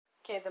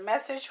Okay, the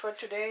message for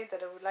today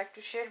that I would like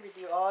to share with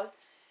you all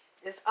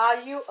is,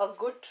 are you a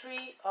good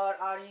tree or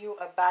are you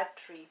a bad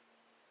tree?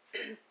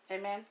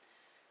 Amen.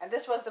 And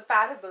this was the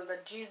parable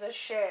that Jesus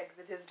shared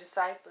with his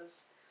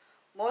disciples.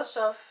 Most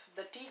of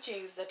the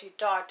teachings that he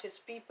taught his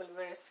people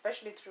were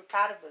especially through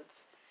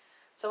parables.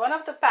 So one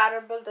of the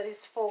parables that he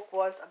spoke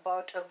was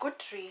about a good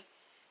tree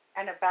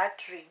and a bad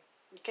tree.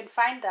 You can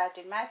find that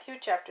in Matthew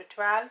chapter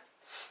 12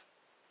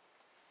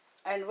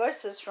 and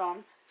verses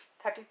from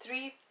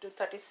 33 to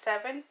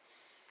 37.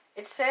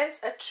 It says,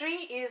 a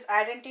tree is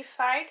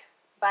identified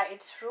by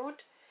its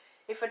fruit.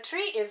 If a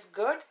tree is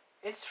good,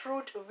 its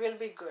fruit will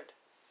be good.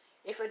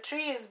 If a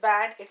tree is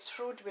bad, its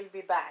fruit will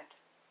be bad.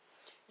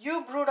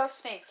 You brood of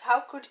snakes, how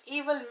could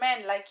evil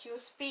men like you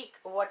speak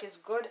what is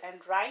good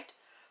and right?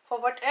 For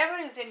whatever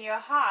is in your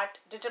heart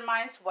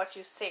determines what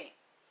you say.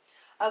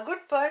 A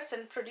good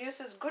person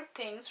produces good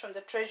things from the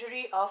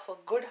treasury of a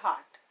good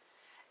heart,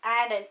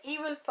 and an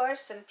evil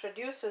person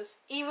produces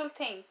evil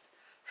things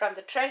from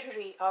the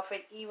treasury of an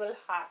evil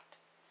heart.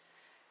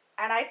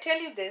 And I tell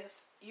you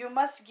this, you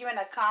must give an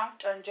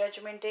account on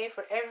Judgment Day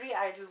for every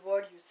idle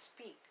word you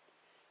speak.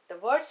 The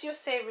words you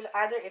say will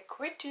either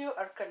acquit you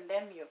or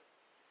condemn you.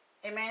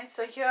 Amen.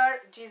 So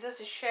here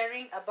Jesus is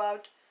sharing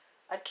about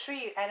a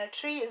tree, and a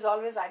tree is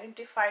always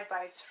identified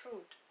by its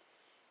fruit.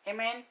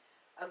 Amen.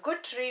 A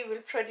good tree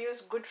will produce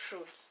good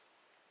fruits.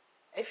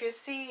 If you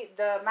see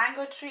the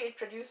mango tree, it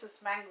produces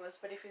mangoes.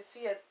 But if you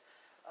see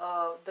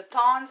the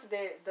thorns,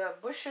 the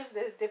bushes,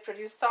 they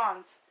produce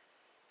thorns.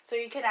 So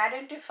you can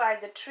identify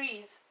the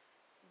trees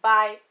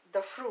by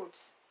the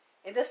fruits.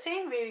 In the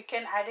same way, you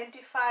can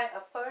identify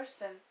a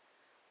person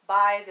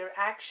by their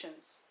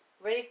actions.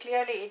 Very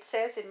clearly, it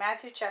says in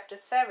Matthew chapter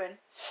 7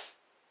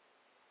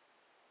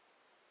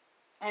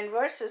 and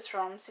verses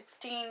from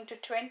 16 to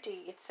 20,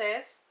 it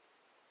says,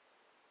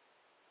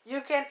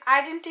 you can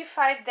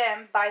identify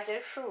them by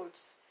their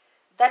fruits.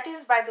 That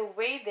is, by the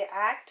way they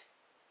act.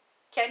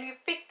 Can you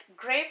pick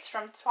grapes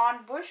from thorn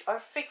bush or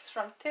figs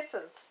from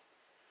thistles?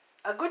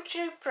 A good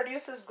tree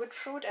produces good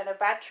fruit, and a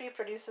bad tree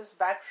produces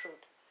bad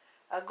fruit.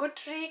 A good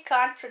tree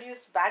can't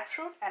produce bad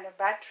fruit, and a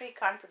bad tree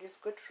can't produce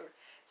good fruit.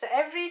 So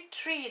every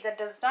tree that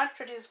does not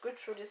produce good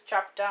fruit is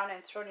chopped down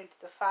and thrown into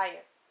the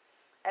fire.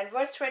 And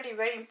verse 20,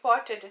 very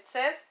important, it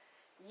says,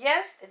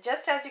 yes,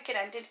 just as you can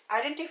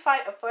identify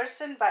a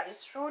person by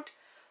his fruit,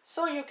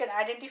 so you can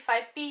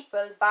identify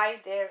people by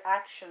their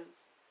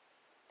actions.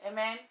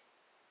 Amen.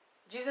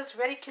 Jesus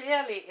very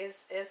clearly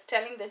is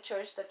telling the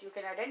church that you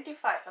can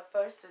identify a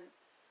person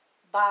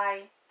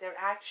by their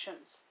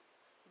actions,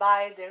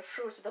 by their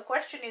fruits. The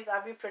question is,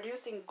 are we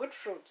producing good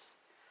fruits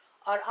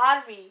or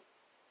are we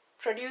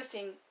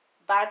producing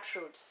bad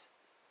fruits?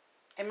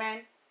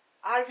 Amen.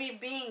 Are we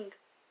being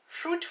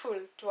fruitful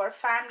to our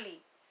family?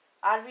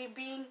 Are we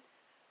being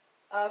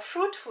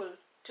fruitful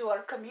to our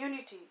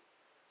community?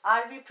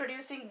 Are we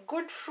producing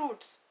good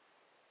fruits,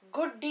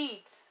 good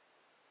deeds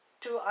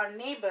to our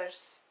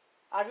neighbors?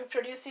 Are we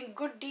producing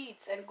good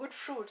deeds and good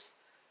fruits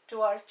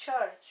to our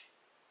church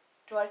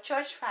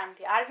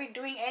family? Are we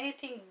doing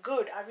anything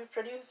good? Are we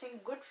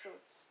producing good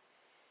fruits?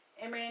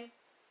 Amen.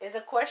 Is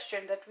a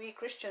question that we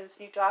Christians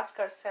need to ask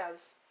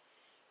ourselves.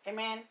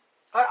 Amen.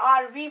 Or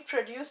are we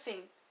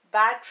producing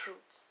bad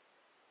fruits?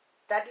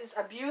 That is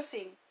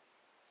abusing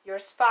your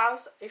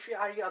spouse.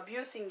 Are you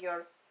abusing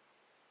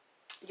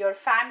your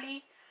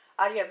family?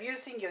 Are you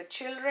abusing your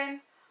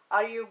children?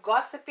 Are you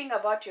gossiping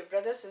about your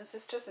brothers and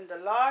sisters in the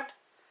Lord?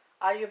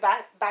 Are you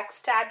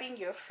backstabbing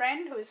your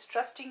friend who is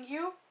trusting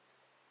you?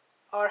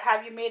 Or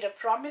have you made a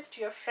promise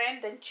to your friend,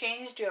 then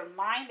changed your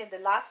mind in the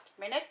last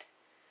minute,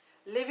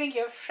 leaving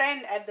your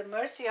friend at the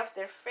mercy of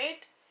their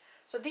fate?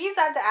 So these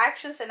are the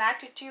actions and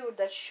attitude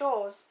that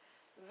shows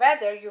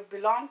whether you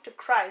belong to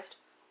Christ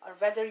or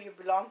whether you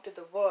belong to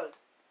the world.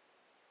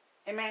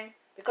 Amen.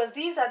 Because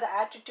these are the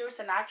attitudes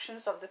and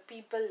actions of the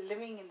people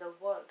living in the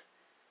world.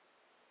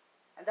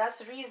 And that's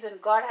the reason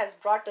God has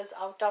brought us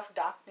out of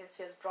darkness.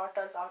 He has brought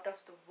us out of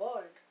the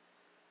world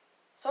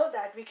so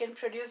that we can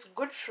produce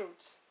good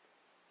fruits.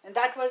 And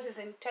that was his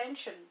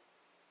intention.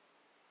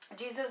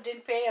 Jesus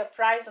didn't pay a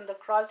price on the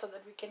cross so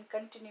that we can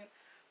continue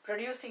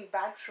producing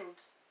bad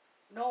fruits.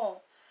 No.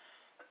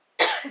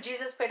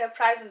 Jesus paid a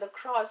price on the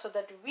cross so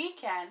that we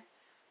can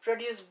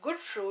produce good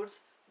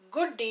fruits,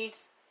 good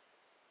deeds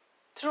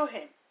through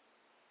him,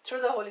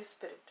 through the Holy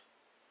Spirit.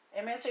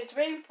 Amen. So it's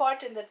very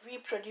important that we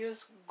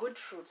produce good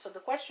fruits. So the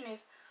question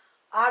is,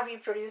 are we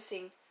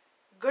producing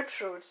good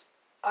fruits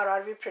or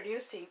are we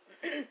producing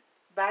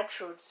bad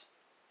fruits?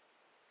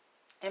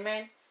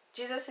 Amen.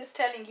 Jesus is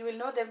telling, you will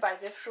know them by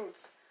their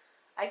fruits.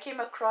 I came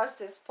across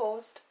this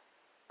post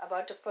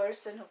about a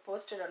person who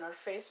posted on our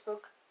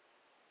Facebook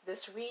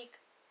this week,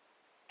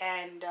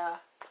 and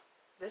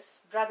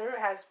this brother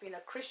has been a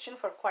Christian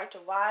for quite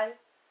a while,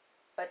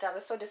 but I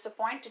was so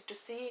disappointed to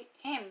see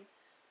him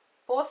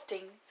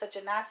posting such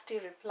a nasty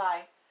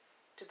reply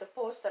to the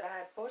post that I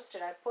had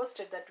posted. I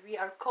posted that we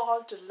are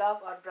called to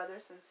love our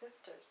brothers and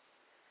sisters.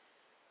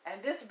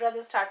 And this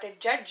brother started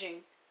judging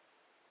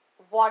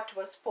what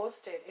was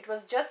posted. It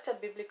was just a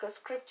biblical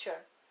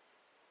scripture.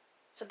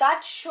 So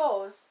that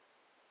shows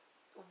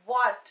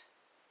what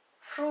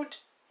fruit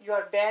you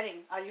are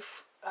bearing. Are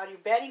you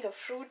bearing a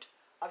fruit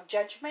of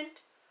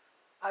judgment?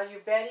 Are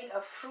you bearing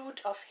a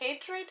fruit of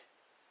hatred?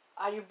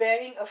 Are you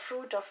bearing a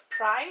fruit of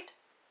pride?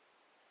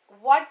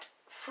 What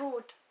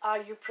fruit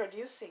are you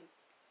producing?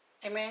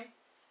 Amen.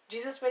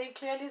 Jesus very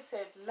clearly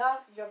said, love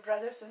your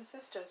brothers and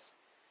sisters.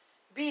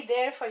 Be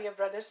there for your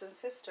brothers and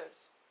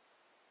sisters.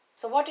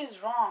 So what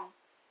is wrong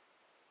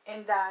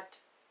in that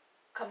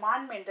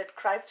commandment that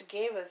Christ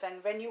gave us?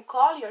 And when you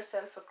call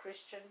yourself a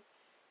Christian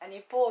and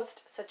you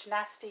post such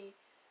nasty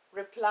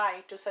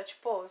reply to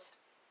such post,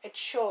 it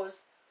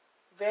shows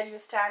where you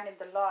stand in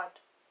the Lord.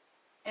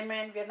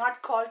 Amen. We are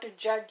not called to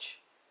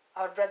judge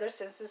our brothers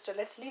and sisters.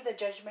 Let's leave the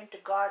judgment to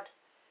God,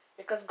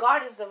 because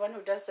God is the one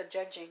who does the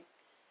judging.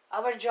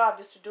 Our job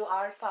is to do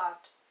our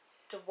part,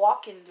 to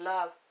walk in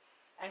love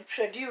and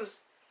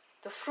produce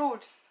the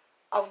fruits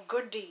of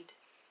good deed.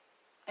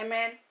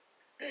 Amen.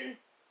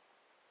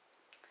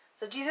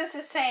 So Jesus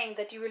is saying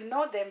that you will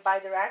know them by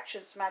their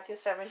actions, Matthew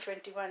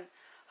 7:21.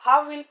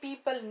 How will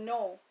people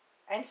know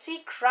and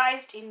see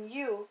Christ in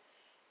you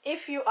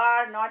if you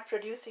are not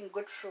producing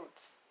good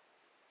fruits?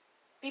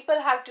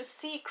 People have to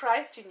see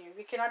Christ in you.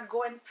 We cannot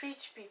go and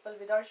preach people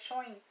without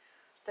showing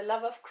the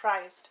love of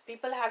Christ.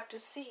 People have to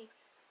see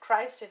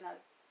Christ in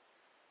us.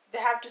 They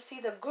have to see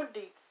the good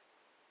deeds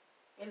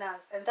in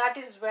us. And that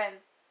is when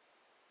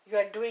you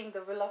are doing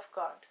the will of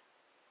God.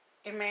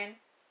 Amen.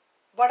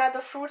 What are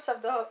the fruits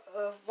of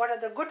what are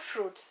the good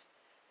fruits?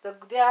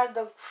 They are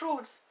the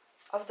fruits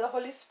of the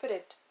Holy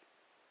Spirit.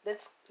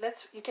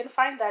 You can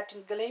find that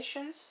in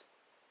Galatians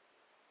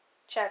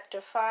chapter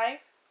 5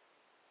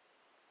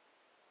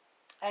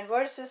 and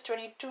verses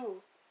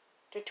 22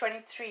 to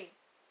 23.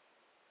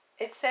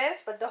 It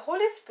says, but the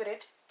Holy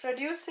Spirit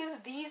produces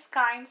these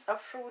kinds of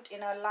fruit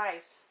in our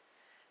lives: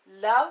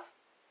 love,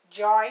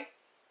 joy,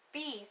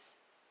 peace,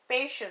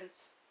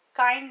 patience,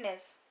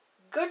 kindness,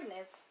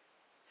 goodness,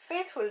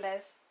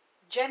 faithfulness,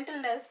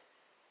 gentleness,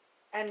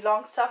 and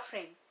long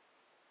suffering.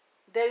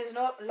 There is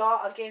no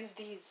law against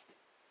these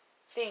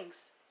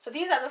things. So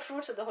these are the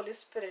fruits of the Holy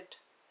Spirit.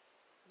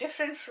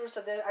 Different fruits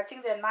are there. I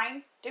think there are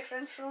 9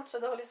 different fruits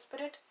of the Holy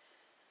Spirit.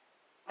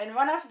 And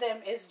one of them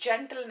is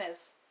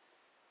gentleness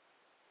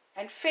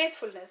and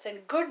faithfulness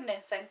and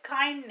goodness and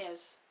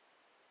kindness.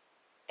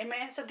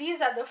 Amen. So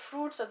these are the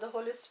fruits of the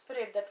Holy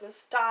Spirit that will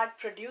start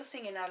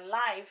producing in our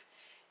life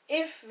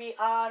if we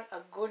are a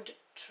good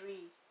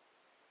tree.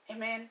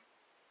 Amen.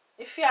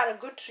 If we are a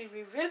good tree,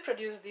 we will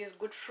produce these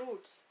good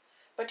fruits.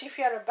 But if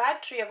you are a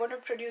bad tree, you're going to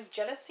produce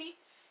jealousy,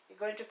 you're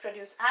going to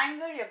produce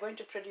anger, you're going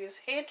to produce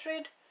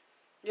hatred,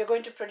 you're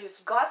going to produce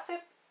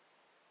gossip.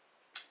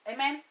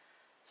 Amen.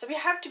 So we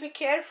have to be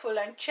careful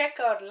and check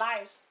our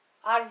lives.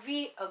 Are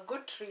we a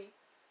good tree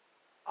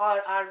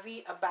or are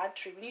we a bad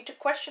tree? We need to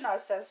question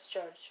ourselves,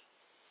 church.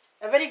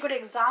 A very good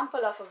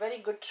example of a very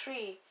good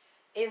tree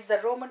is the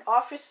Roman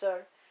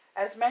officer,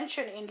 as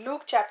mentioned in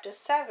Luke chapter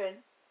 7.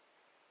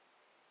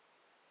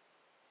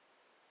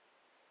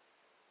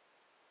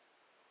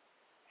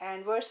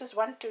 And verses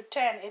 1 to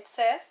 10, it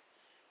says,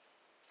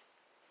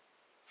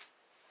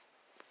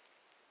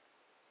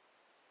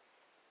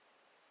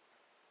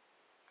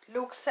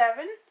 Luke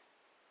 7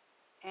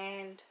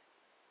 and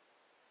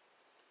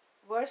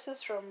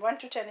verses from 1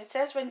 to 10, it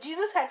says, when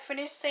Jesus had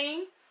finished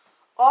saying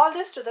all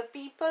this to the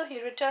people,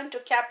 he returned to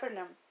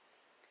Capernaum.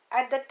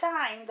 At the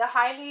time, the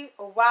highly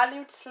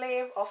valued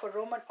slave of a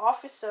Roman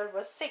officer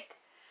was sick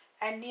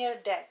and near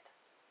death.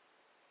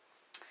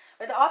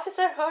 When the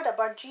officer heard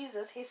about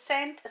Jesus, he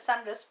sent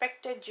some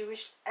respected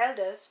Jewish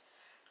elders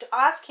to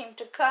ask him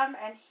to come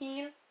and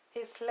heal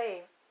his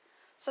slave.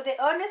 So they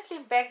earnestly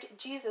begged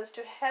Jesus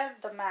to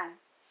help the man.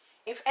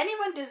 If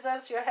anyone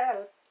deserves your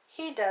help,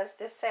 he does,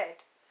 they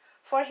said,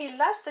 for he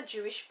loves the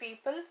Jewish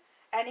people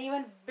and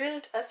even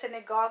built a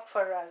synagogue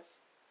for us.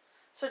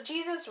 So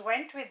Jesus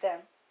went with them.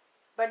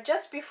 But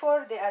just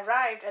before they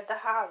arrived at the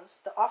house,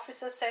 the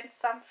officer sent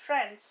some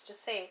friends to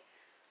say,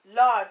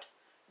 Lord,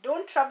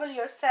 don't trouble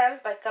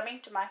yourself by coming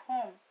to my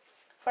home,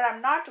 for I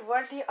am not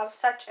worthy of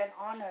such an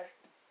honor.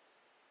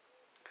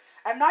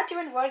 I am not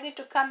even worthy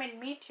to come and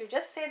meet you.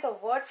 Just say the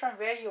word from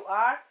where you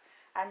are,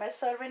 and my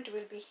servant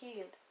will be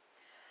healed.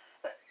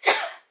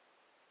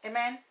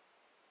 Amen.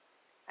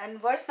 And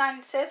verse 9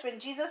 it says, when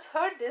Jesus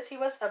heard this, he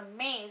was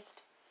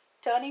amazed.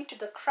 Turning to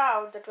the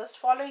crowd that was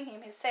following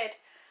him, he said,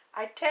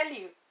 I tell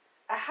you,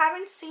 I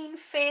haven't seen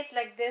faith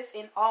like this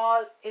in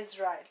all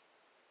Israel.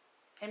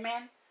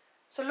 Amen.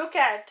 So look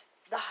at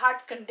the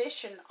heart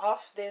condition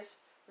of this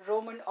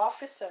Roman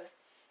officer.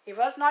 He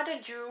was not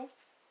a Jew.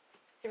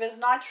 He was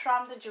not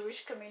from the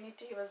Jewish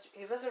community.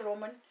 He was a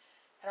Roman.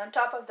 And on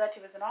top of that,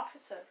 he was an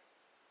officer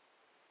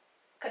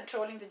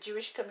controlling the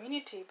Jewish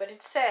community. But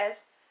it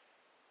says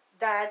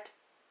that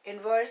in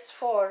verse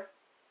 4,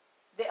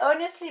 they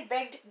earnestly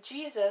begged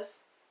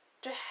Jesus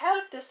to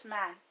help this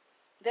man.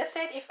 They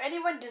said, if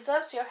anyone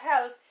deserves your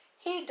help,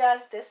 he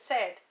does, they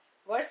said.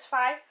 Verse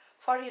 5,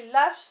 for he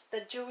loves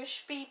the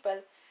Jewish people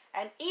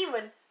and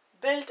even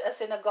built a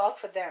synagogue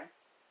for them.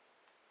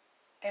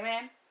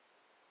 Amen.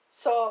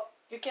 So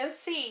you can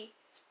see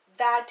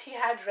that he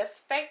had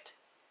respect,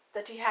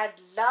 that he had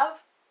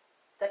love,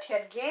 that he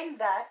had gained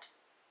that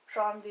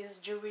from this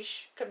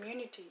Jewish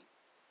community.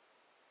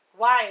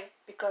 Why?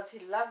 Because he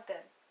loved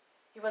them.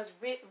 He was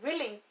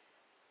willing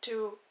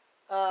to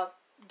uh,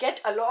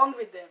 get along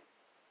with them.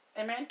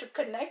 Amen. To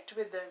connect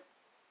with them.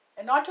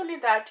 And not only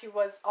that, he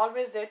was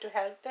always there to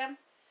help them.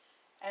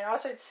 And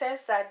also it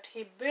says that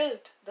he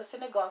built the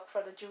synagogue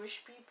for the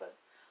Jewish people.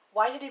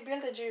 Why did he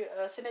build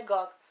the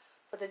synagogue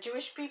for the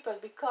Jewish people?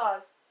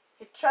 Because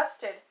he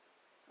trusted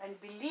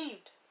and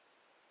believed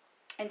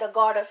in the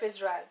God of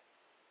Israel.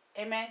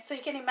 Amen. So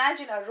you can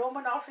imagine a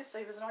Roman officer,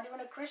 he was not even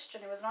a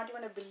Christian, he was not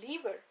even a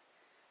believer.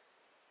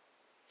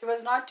 He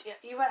was not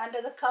even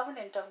under the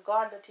covenant of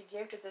God that he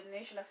gave to the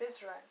nation of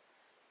Israel.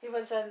 He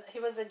was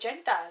a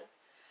Gentile.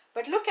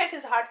 But look at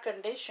his heart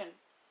condition.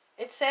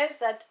 It says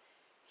that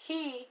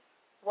he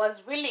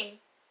was willing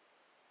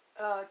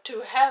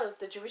to help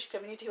the Jewish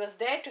community. He was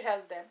there to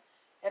help them.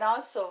 And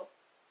also,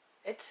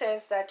 it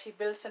says that he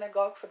built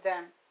synagogue for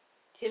them.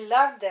 He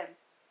loved them.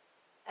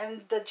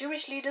 And the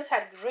Jewish leaders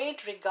had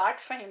great regard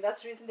for him.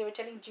 That's the reason they were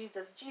telling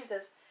Jesus,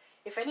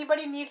 if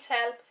anybody needs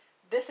help,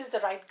 this is the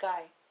right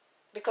guy.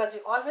 Because he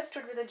always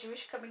stood with the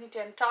Jewish community.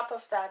 On top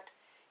of that,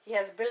 he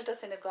has built a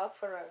synagogue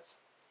for us.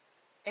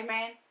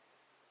 Amen.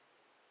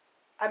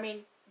 I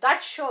mean,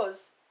 that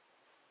shows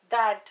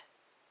that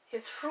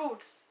his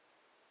fruits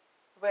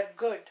were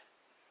good.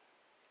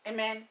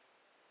 Amen.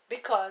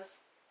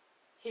 Because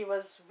he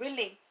was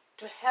willing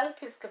to help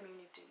his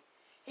community.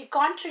 He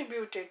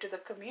contributed to the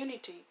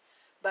community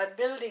by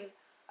building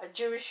a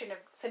Jewish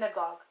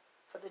synagogue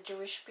for the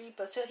Jewish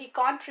people. So he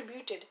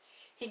contributed.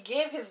 He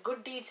gave his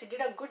good deeds. He did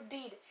a good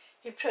deed.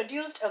 He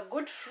produced a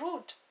good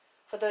fruit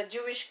for the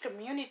Jewish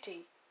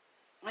community.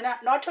 And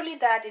not only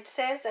that, it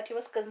says that he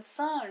was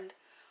concerned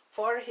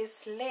for his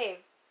slave.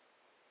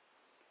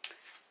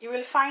 You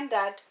will find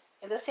that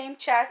in the same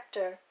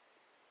chapter,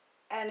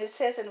 and it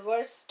says in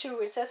verse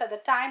 2, it says, at the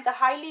time the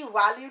highly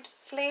valued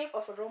slave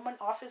of a Roman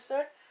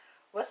officer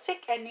was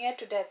sick and near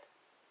to death.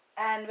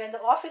 And when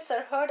the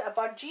officer heard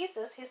about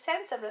Jesus, he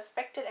sent some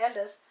respected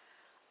elders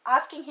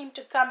asking him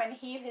to come and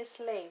heal his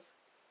slave.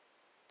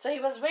 So he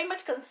was very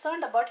much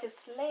concerned about his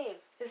slave,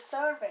 his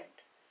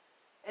servant.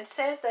 It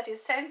says that he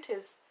sent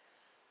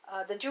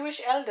the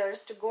Jewish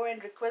elders to go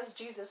and request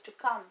Jesus to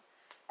come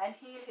and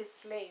heal his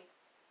slave.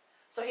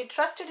 So he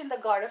trusted in the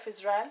God of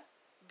Israel,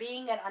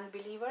 being an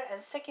unbeliever,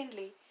 and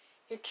secondly,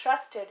 he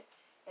trusted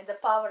in the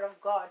power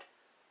of God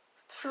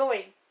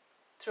flowing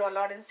through our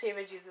Lord and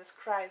Savior Jesus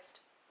Christ.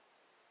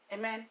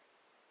 Amen.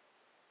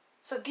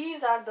 So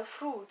these are the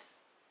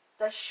fruits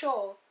that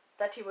show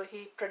that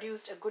he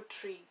produced a good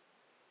tree.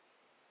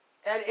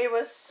 And it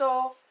was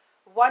so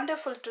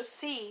wonderful to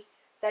see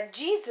that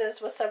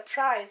Jesus was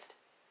surprised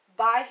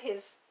by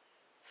his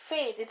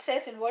faith. It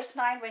says in verse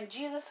 9, when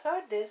Jesus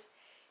heard this,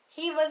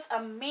 he was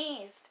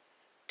amazed.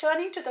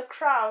 Turning to the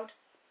crowd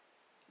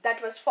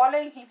that was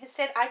following him, he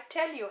said, I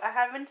tell you, I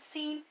haven't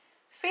seen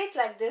faith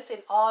like this in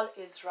all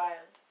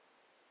Israel.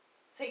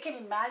 So you can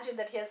imagine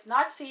that he has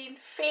not seen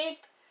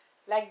faith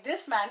like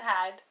this man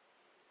had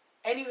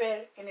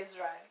anywhere in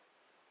Israel.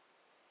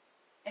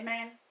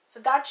 Amen. So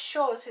that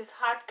shows his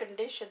heart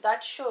condition.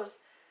 That shows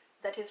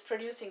that he's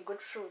producing good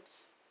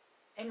fruits.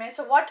 Amen.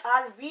 So what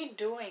are we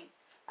doing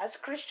as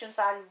Christians?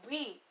 Are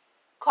we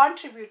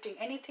contributing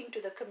anything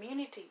to the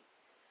community?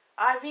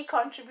 Are we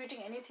contributing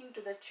anything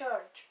to the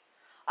church?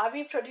 Are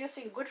we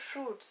producing good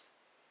fruits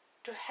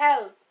to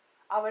help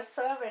our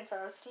servants,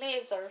 our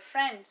slaves, our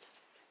friends,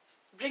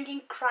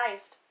 bringing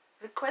Christ,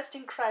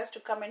 requesting Christ to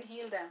come and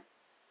heal them?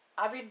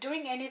 Are we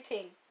doing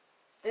anything?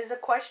 This is a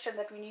question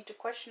that we need to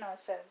question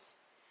ourselves.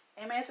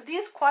 Amen. So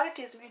these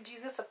qualities made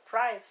Jesus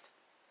surprised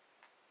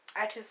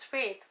at his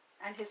faith,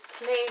 and his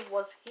slave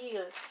was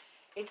healed.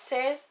 It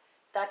says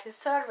that his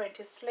servant,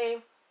 his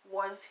slave,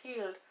 was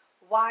healed.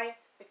 Why?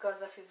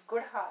 Because of his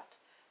good heart,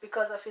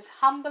 because of his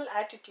humble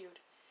attitude.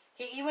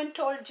 He even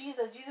told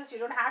Jesus, you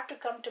don't have to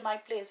come to my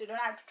place. You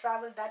don't have to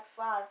travel that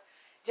far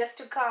just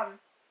to come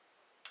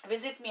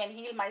visit me and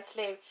heal my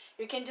slave.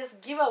 You can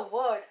just give a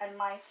word and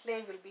my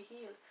slave will be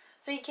healed.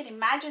 So you can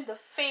imagine the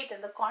faith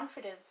and the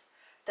confidence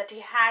that he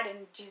had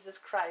in Jesus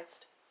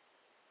Christ.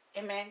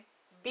 Amen.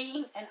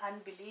 Being an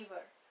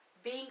unbeliever,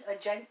 being a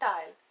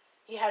Gentile,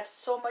 he had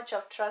so much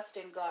of trust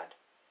in God.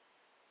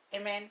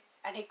 Amen.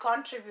 And he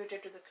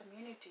contributed to the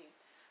community.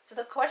 So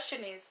the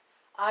question is,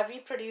 are we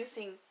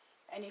producing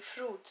any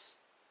fruits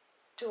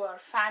to our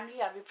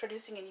family? Are we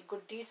producing any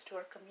good deeds to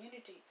our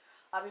community?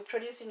 Are we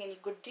producing any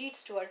good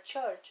deeds to our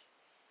church?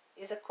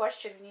 Is a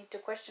question we need to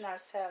question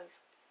ourselves.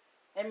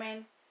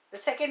 Amen. The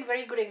second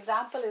very good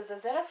example is the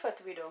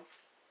Zarephath widow.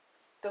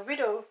 The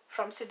widow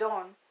from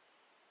Sidon.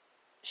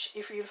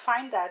 If you'll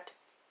find that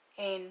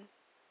in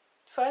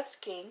 1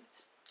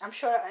 Kings, I'm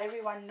sure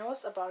everyone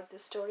knows about the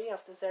story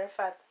of the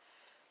Zarephath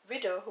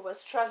widow who was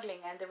struggling,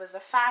 and there was a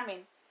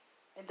famine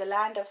in the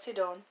land of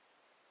Sidon,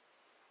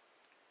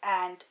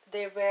 and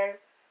they were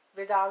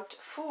without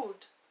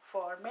food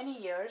for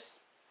many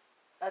years.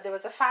 There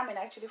was a famine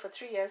actually for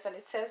 3 years, and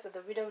it says that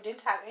the widow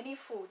didn't have any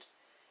food,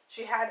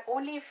 She had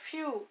only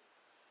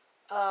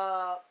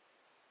uh,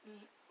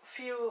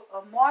 few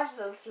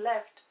morsels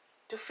left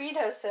to feed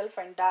herself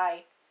and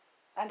die,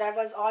 and that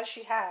was all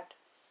she had.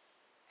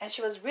 And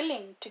she was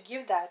willing to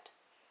give that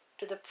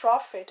to the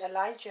prophet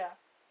Elijah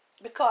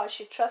because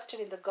she trusted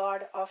in the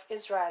God of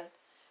Israel.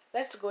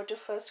 Let's go to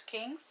First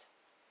Kings,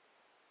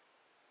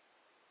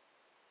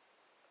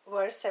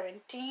 verse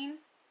 17,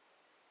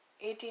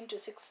 18 to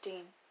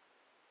 16.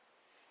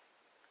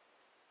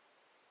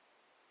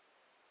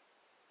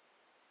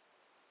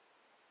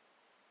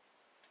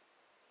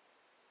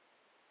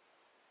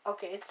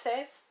 Okay, it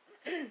says,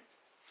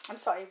 I'm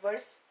sorry,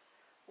 verse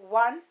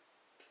 1,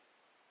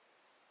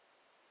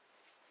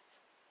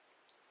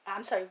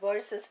 I'm sorry,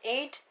 verses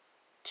 8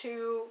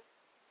 to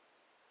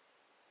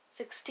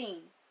 16.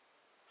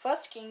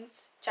 First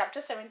Kings chapter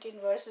 17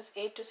 verses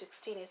 8 to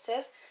 16, it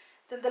says,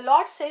 Then the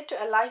Lord said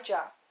to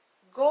Elijah,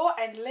 Go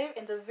and live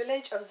in the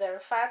village of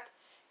Zarephath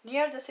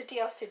near the city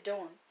of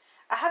Sidon.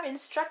 I have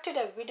instructed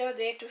a widow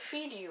there to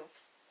feed you.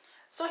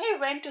 So he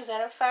went to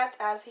Zarephath.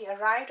 As he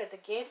arrived at the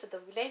gates of the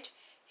village,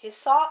 he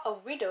saw a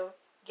widow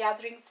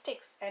gathering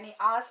sticks, and he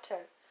asked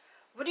her,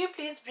 Would you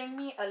please bring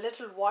me a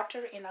little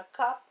water in a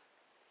cup?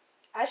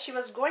 As she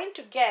was going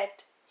to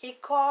get, he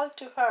called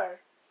to her,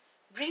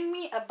 Bring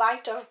me a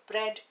bite of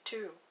bread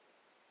too.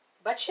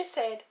 But she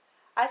said,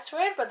 I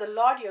swear by the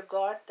Lord your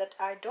God that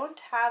I don't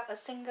have a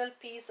single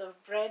piece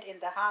of bread in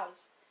the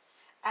house,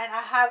 and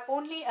I have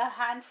only a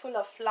handful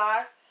of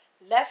flour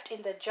left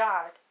in the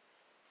jar,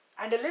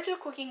 and a little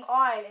cooking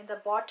oil in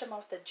the bottom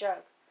of the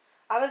jug.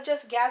 I was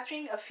just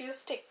gathering a few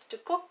sticks to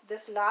cook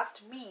this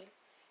last meal,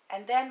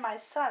 and then my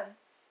son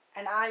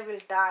and I will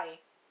die.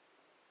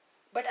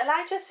 But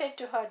Elijah said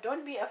to her,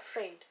 Don't be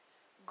afraid.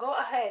 Go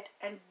ahead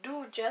and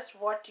do just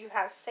what you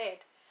have said,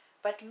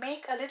 but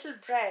make a little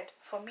bread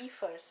for me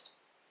first.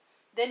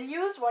 Then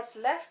use what's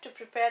left to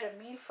prepare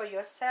a meal for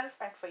yourself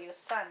and for your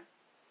son.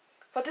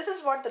 For this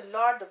is what the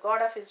Lord, the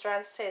God of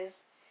Israel,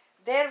 says,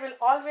 There will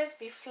always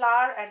be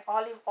flour and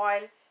olive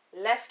oil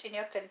left in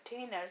your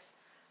containers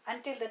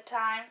until the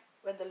time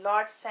when the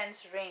Lord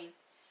sends rain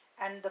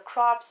and the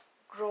crops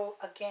grow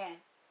again.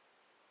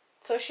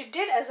 So she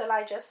did as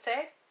Elijah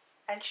said,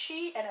 and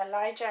she and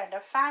Elijah and her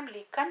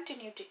family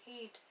continued to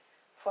eat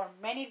for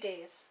many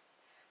days.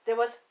 There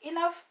was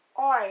enough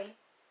oil,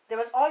 there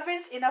was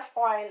always enough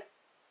oil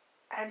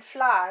and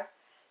flour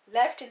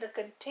left in the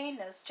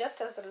containers,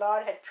 just as the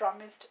Lord had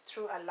promised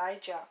through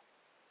Elijah.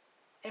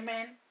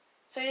 Amen.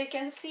 So you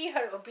can see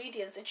her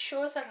obedience. It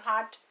shows her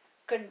heart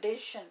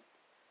condition.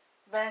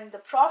 When the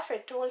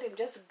prophet told him,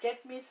 Just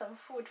get me some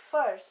food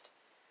first,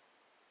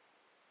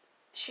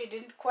 she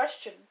didn't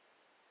question.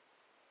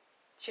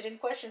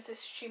 So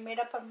she made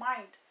up her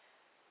mind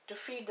to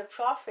feed the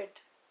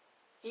prophet,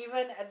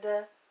 even at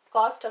the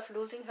cost of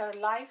losing her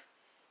life,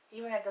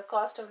 even at the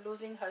cost of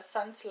losing her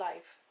son's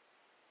life.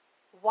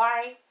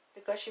 Why?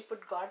 Because she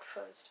put God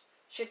first.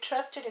 She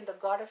trusted in the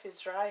God of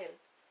Israel.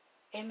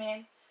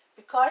 Amen.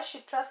 Because she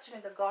trusted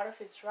in the God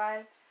of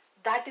Israel,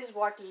 that is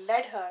what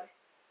led her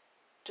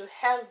to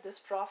help this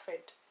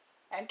prophet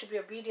and to be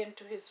obedient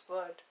to his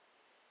word.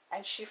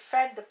 And she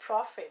fed the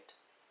prophet.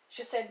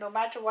 She said, No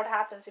matter what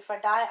happens, if I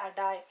die, I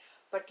die,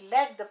 but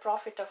let the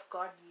prophet of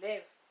God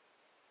live.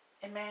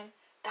 Amen.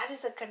 That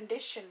is a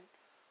condition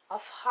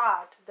of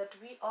heart that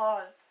we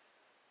all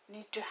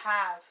need to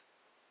have.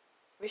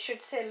 We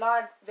should say,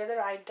 Lord,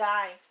 whether I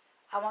die,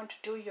 I want to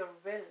do your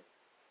will.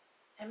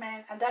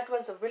 Amen. And that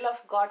was the will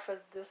of God for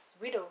this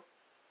widow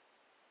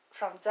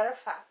from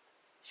Zarephath.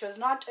 She was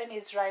not an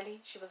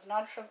Israeli. She was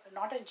not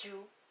a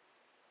Jew.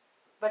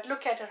 But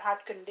look at her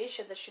heart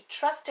condition, that she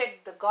trusted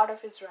the God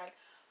of Israel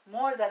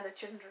more than the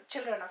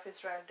children of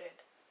Israel did.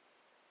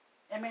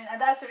 Amen. And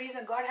that's the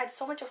reason God had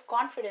so much of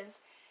confidence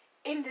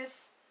in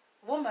this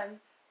woman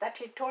that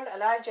he told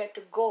Elijah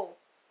to go.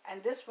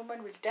 And this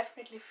woman will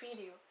definitely feed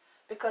you,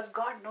 because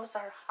God knows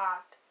our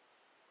heart.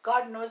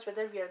 God knows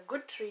whether we are a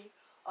good tree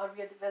or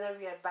whether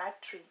we are a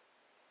bad tree.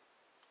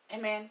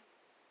 Amen.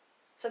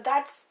 So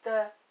that's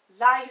the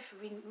life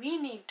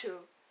we need to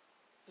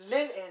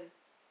live in,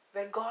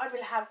 where God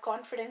will have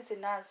confidence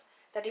in us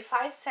that if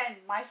I send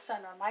my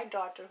son or my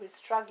daughter who is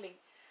struggling,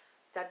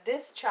 that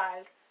this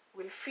child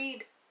will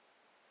feed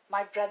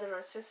my brother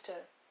or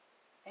sister.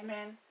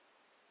 Amen.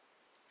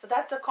 So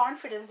that's the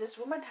confidence this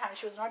woman had.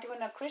 She was not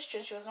even a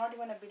Christian. She was not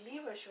even a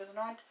believer. She was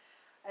not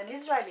an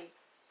Israeli.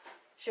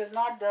 She was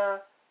not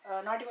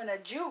even a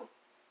Jew.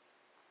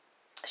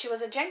 She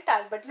was a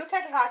Gentile. But look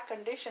at her heart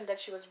condition, that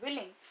she was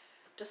willing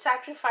to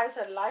sacrifice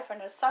her life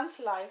and her son's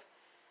life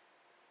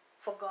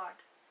for God.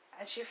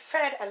 And she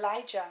fed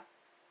Elijah.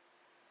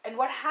 And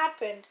what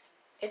happened,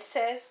 it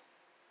says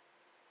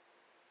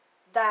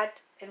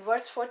that in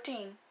verse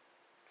 14,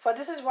 For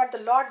this is what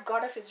the Lord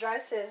God of Israel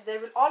says, There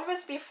will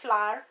always be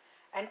flour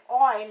and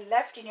oil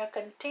left in your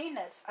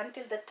containers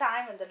until the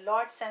time when the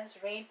Lord sends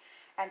rain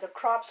and the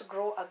crops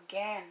grow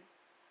again.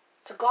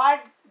 So God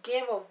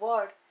gave a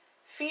word,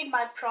 feed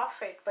my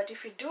prophet, but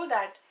if you do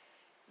that,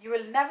 you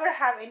will never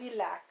have any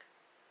lack.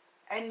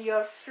 And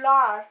your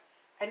flour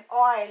and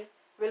oil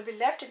will be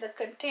left in the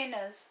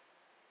containers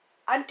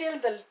until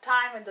the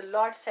time when the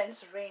Lord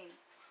sends rain.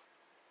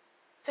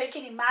 So you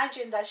can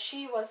imagine that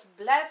she was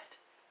blessed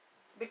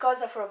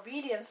because of her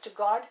obedience to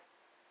God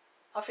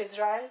of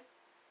Israel,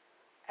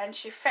 and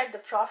she fed the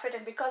prophet,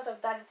 and because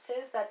of that it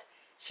says that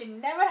she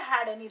never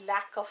had any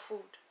lack of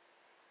food.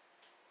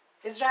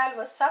 Israel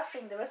was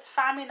suffering. There was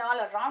famine all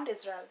around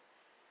Israel.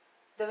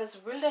 There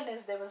was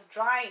wilderness, there was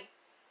dry,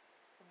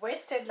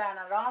 wasted land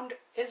around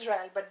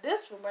Israel. But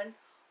this woman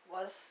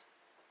was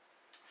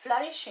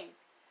flourishing.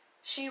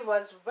 She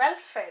was well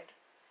fed.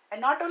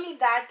 And not only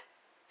that,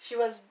 she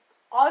was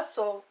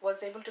also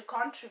was able to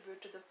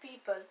contribute to the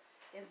people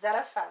in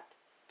Zarephath.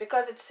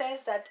 Because it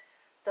says that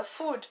the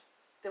food,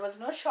 there was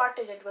no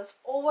shortage, it was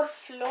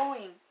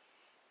overflowing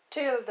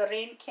till the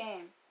rain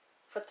came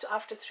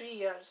after 3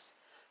 years.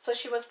 So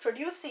she was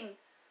producing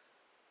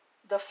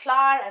the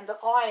flour and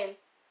the oil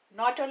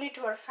not only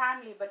to her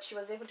family, but she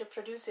was able to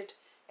produce it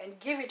and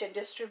give it and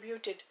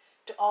distribute it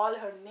to all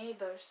her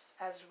neighbors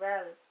as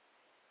well.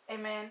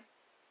 Amen.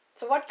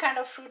 So what kind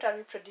of fruit are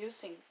we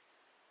producing?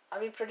 Are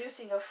we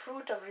producing a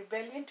fruit of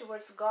rebellion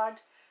towards God,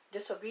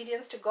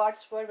 disobedience to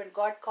God's word when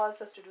God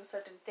calls us to do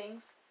certain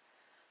things?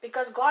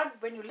 Because God,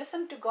 when you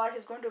listen to God,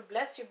 He's going to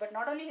bless you, but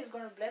not only He's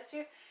going to bless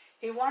you,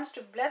 He wants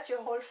to bless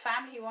your whole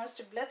family, He wants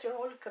to bless your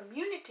whole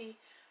community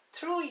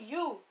through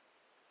you.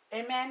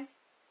 Amen.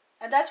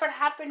 And that's what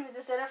happened with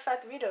the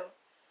Zarephath widow.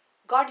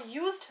 God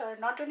used her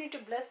not only to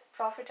bless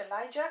Prophet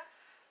Elijah,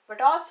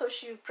 but also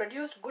she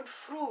produced good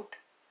fruit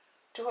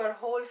to her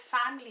whole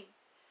family.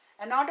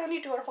 And not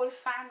only to her whole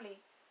family,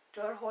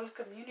 to her whole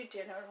community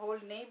and her whole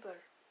neighbor.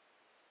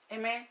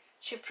 Amen.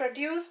 She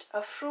produced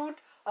a fruit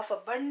of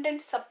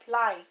abundant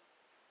supply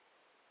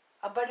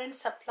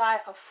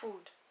of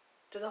food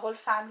to the whole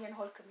family and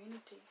whole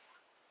community.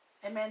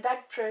 Amen.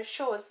 That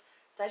shows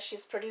that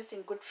she's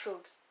producing good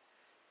fruits.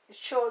 It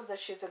shows that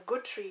she's a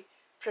good tree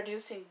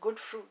producing good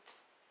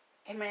fruits.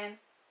 Amen.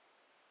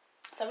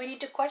 So we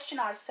need to question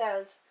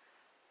ourselves,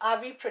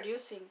 are we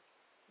producing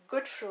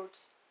good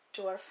fruits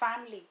to our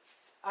family?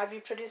 Are we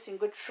producing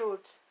good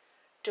fruits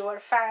to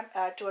our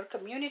to our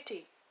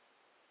community?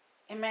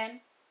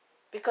 Amen.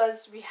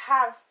 Because we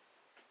have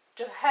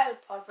to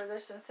help our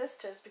brothers and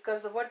sisters,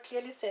 because the word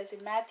clearly says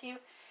in Matthew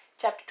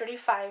chapter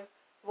 25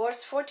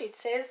 verse 40, it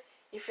says,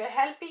 if you're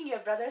helping your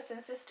brothers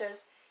and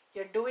sisters,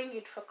 you're doing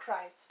it for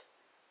Christ.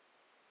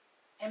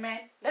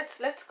 Amen.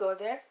 Let's go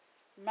there.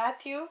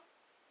 Matthew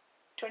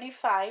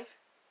 25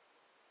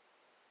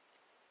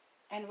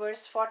 and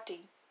verse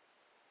 40.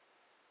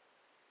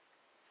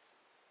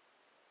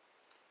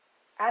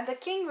 And the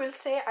king will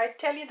say, I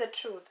tell you the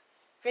truth.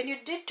 When you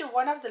did to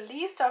one of the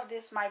least of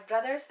these my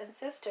brothers and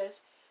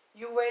sisters,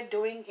 you were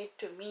doing it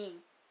to me.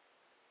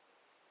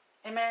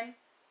 Amen.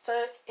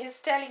 So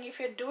he's telling, if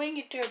you're doing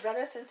it to your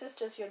brothers and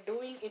sisters, you're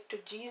doing it to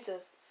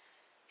Jesus.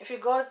 If you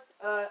go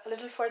a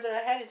little further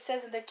ahead, it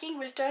says, and the king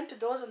will turn to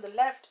those on the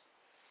left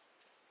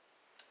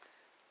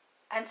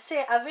and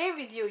say, away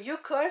with you, you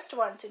cursed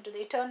ones, into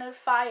the eternal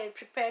fire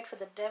prepared for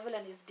the devil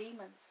and his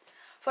demons.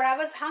 For I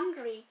was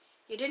hungry,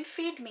 you didn't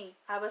feed me.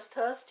 I was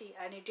thirsty,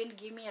 and you didn't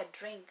give me a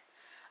drink.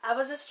 I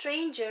was a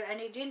stranger,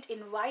 and you didn't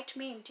invite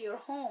me into your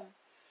home.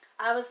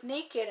 I was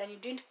naked, and you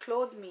didn't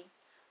clothe me.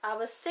 I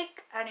was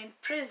sick and in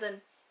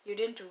prison, you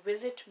didn't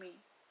visit me.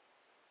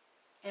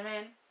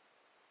 Amen.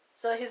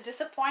 So he's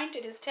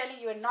disappointed. He's telling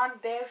you are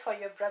not there for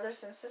your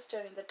brothers and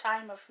sisters in the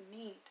time of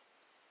need.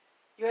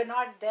 You are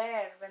not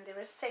there when they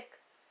were sick.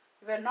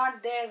 You were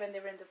not there when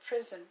they were in the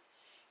prison.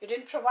 You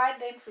didn't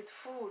provide them with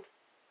food.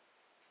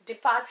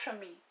 Depart from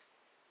me.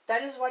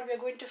 That is what we are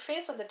going to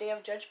face on the day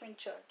of judgment,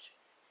 church.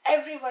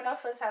 Every one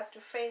of us has to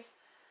face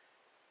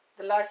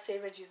the Lord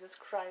Savior Jesus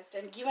Christ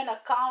and give an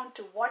account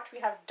to what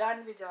we have done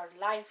with our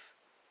life.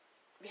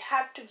 We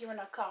have to give an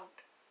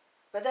account.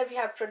 Whether we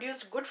have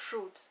produced good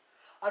fruits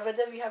or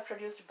whether we have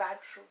produced bad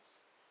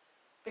fruits.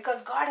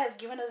 Because God has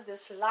given us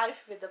this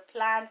life with a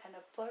plan and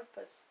a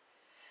purpose.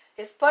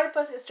 His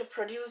purpose is to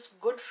produce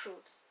good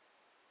fruits.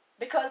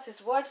 Because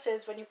His word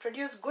says when you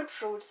produce good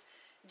fruits,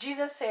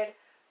 Jesus said,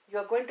 you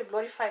are going to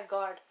glorify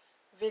God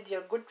with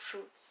your good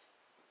fruits.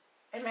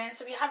 Amen.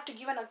 So we have to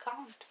give an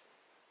account.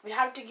 We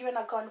have to give an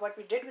account what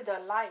we did with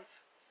our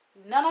life.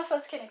 None of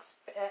us can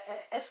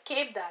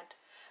escape that.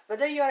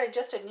 Whether you are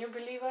just a new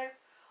believer,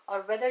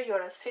 or whether you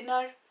are a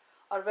sinner,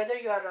 or whether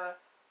you are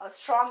a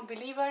strong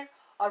believer,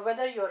 or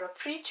whether you are a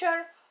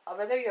preacher, or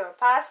whether you are a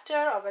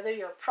pastor, or whether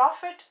you are a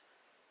prophet,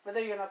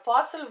 whether you're an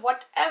apostle,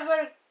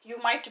 whatever you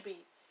might be,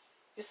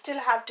 you still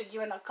have to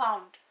give an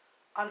account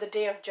on the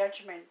day of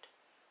judgment.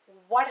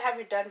 What have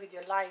you done with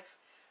your life?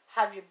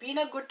 Have you been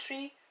a good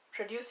tree,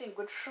 producing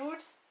good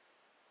fruits,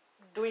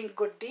 doing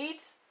good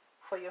deeds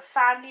for your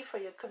family, for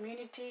your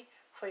community,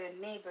 for your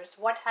neighbors?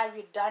 What have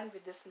you done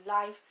with this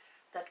life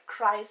that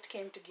Christ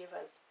came to give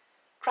us?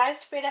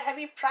 Christ paid a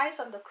heavy price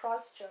on the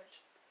cross,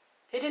 church.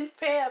 He didn't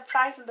pay a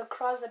price on the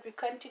cross that we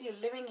continue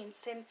living in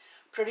sin,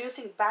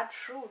 producing bad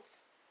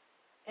fruits.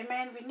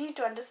 Amen. We need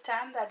to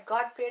understand that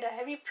God paid a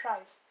heavy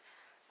price.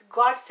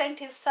 God sent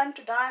His Son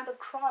to die on the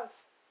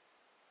cross.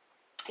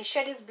 He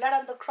shed His blood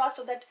on the cross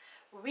so that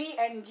we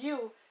and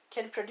you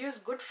can produce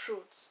good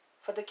fruits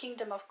for the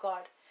kingdom of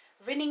God,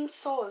 winning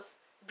souls,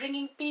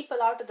 bringing people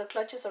out of the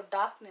clutches of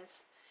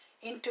darkness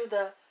into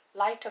the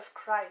light of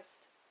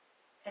Christ.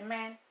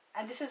 Amen.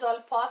 And this is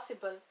all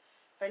possible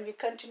when we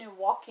continue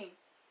walking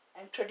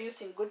and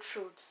producing good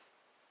fruits.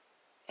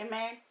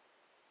 Amen.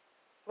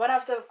 One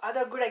of the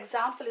other good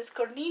example is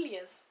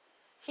Cornelius.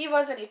 He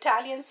was an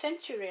Italian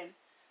centurion,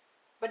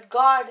 but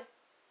God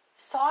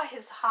saw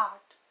his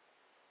heart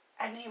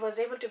and he was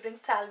able to bring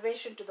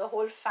salvation to the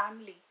whole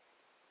family.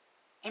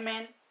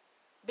 Amen.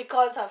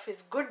 Because of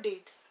his good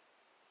deeds.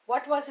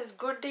 What was his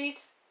good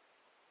deeds?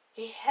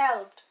 He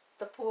helped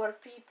the poor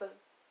people.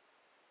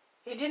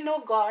 He didn't know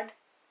God,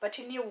 but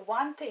he knew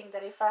one thing,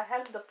 that if I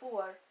help the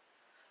poor,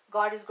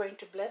 God is going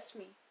to bless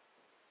me.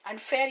 And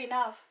fair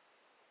enough,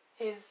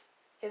 his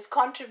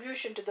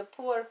contribution to the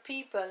poor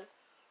people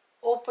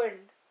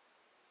opened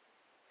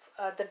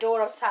the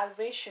door of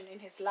salvation in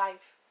his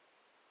life.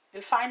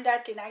 You'll find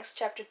that in Acts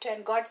chapter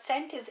 10. God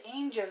sent his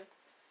angel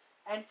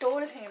and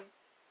told him,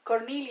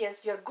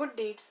 Cornelius, your good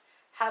deeds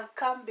have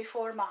come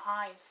before my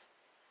eyes.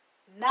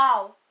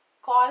 Now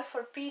call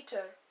for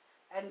Peter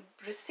and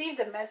receive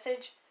the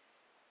message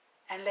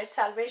and let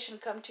salvation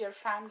come to your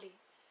family.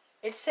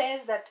 It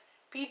says that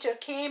Peter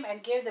came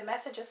and gave the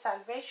message of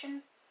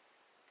salvation,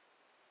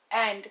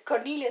 and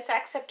Cornelius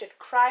accepted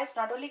Christ.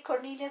 Not only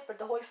Cornelius, but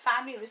the whole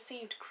family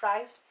received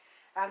Christ,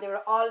 and they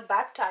were all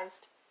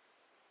baptized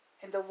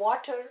in the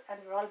water,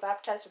 and they were all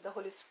baptized with the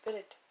Holy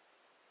Spirit.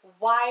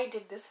 Why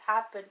did this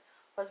happen?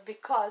 Was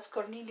because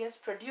Cornelius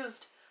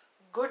produced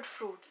good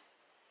fruits.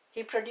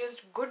 He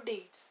produced good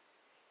deeds.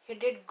 He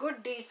did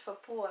good deeds for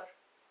poor.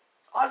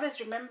 Always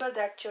remember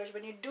that, church.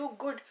 When you do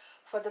good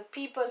for the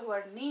people who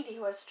are needy,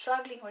 who are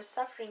struggling, who are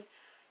suffering,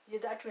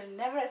 that will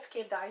never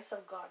escape the eyes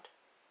of God.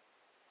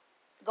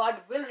 God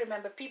will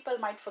remember. People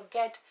might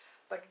forget,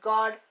 but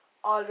God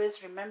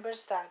always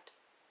remembers that.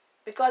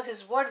 Because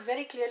his word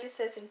very clearly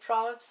says in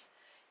Proverbs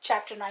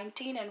chapter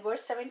 19 and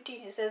verse 17,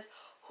 he says,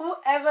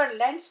 whoever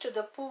lends to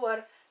the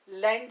poor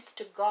lends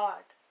to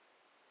God.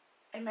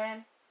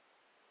 Amen.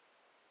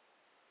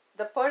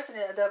 The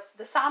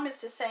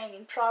psalmist is saying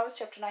in Proverbs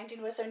chapter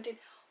 19 verse 17,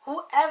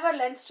 whoever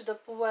lends to the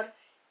poor,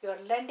 you are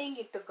lending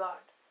it to God.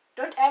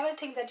 Don't ever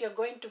think that you're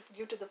going to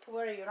give to the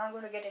poor, you're not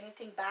going to get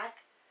anything back.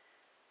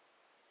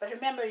 But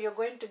remember, you're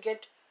going to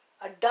get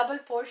a double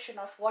portion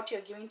of what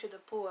you're giving to the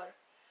poor,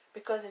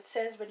 because it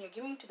says when you're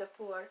giving to the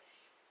poor,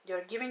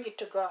 you're giving it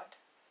to God.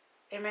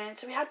 Amen.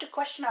 So we have to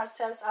question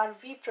ourselves, are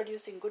we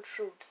producing good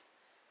fruits?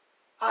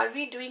 Are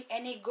we doing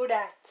any good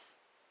acts?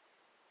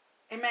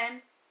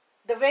 Amen.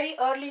 The very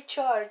early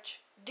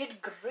church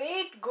did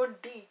great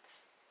good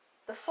deeds.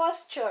 The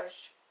first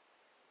church,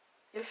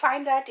 you'll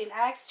find that in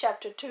Acts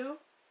chapter 2.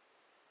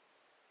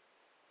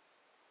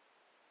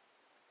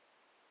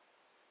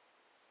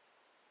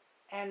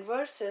 And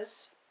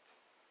verses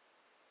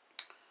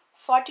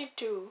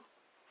 42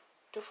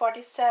 to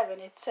 47,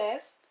 it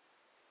says,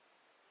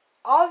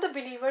 all the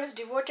believers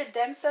devoted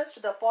themselves to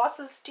the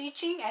apostles'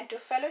 teaching and to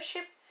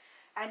fellowship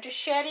and to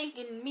sharing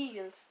in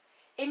meals,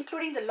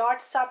 including the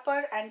Lord's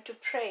Supper, and to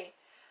pray.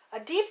 A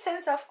deep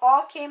sense of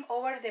awe came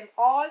over them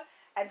all,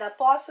 and the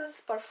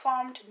apostles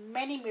performed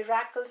many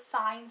miracles,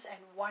 signs, and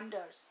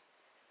wonders.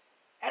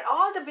 And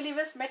all the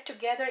believers met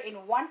together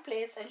in one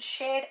place and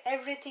shared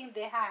everything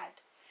they had.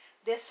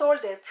 They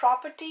sold their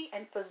property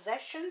and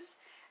possessions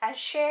and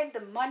shared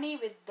the money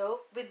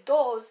with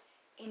those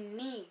in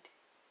need.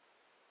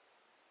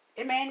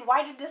 Amen.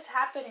 Why did this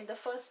happen in the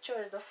first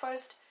church? The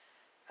first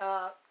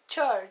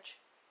church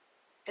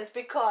is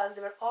because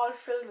they were all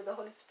filled with the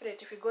Holy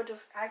Spirit. If you go to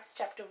Acts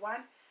chapter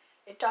 1,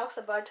 it talks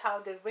about how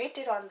they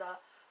waited on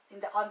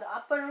the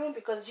upper room,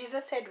 because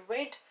Jesus said,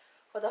 wait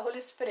for the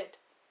Holy Spirit.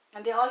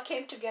 And they all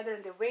came together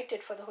and they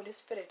waited for the Holy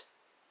Spirit.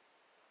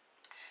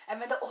 And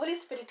when the Holy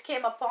Spirit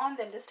came upon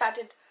them, they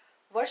started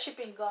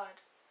worshiping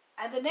God.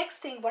 And the next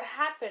thing, what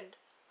happened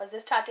was they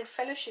started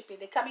fellowshipping.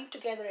 They're coming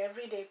together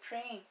every day,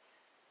 praying,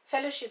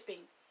 fellowshipping,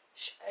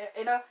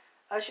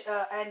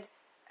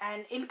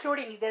 and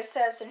including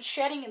themselves and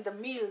sharing in the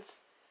meals,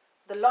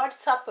 the Lord's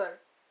Supper,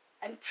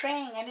 and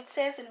praying. And it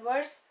says in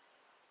verse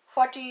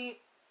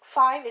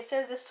 45, it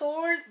says they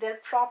sold their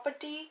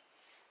property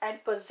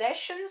and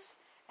possessions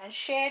and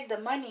shared the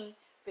money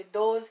with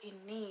those in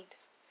need.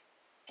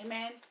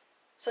 Amen.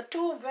 So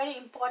two very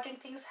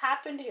important things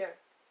happened here.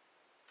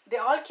 They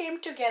all came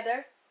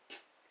together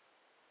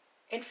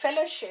in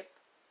fellowship,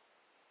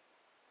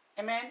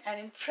 amen, and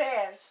in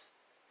prayers.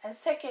 And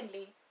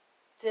secondly,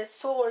 they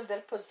sold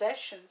their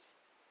possessions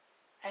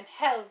and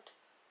helped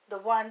the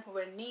one who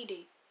were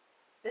needy.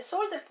 They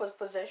sold their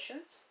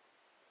possessions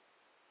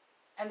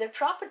and their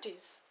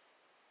properties.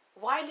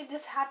 Why did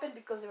this happen?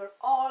 Because they were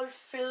all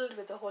filled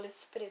with the Holy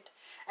Spirit.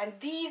 And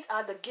these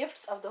are the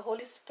gifts of the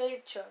Holy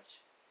Spirit,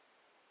 church.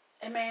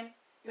 Amen.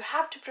 You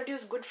have to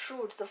produce good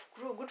fruits. The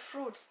good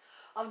fruits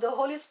of the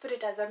Holy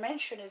Spirit, as I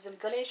mentioned, is in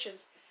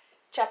Galatians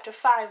chapter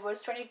 5,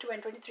 verse 22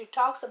 and 23.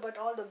 Talks about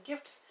all the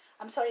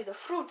the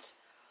fruits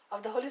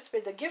of the Holy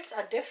Spirit. The gifts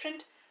are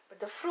different, but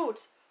the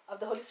fruits of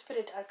the Holy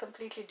Spirit are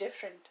completely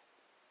different.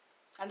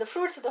 And the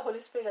fruits of the Holy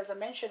Spirit, as I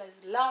mentioned,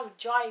 is love,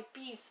 joy,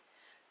 peace,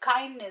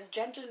 kindness,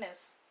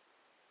 gentleness.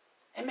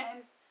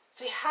 Amen.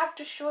 So you have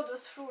to show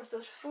those fruits.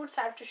 Those fruits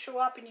have to show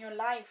up in your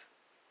life.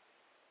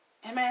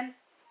 Amen.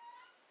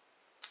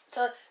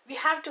 So we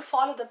have to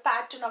follow the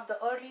pattern of the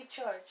early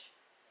church.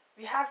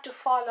 We have to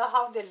follow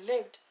how they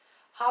lived,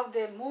 how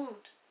they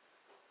moved,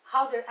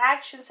 how their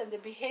actions and their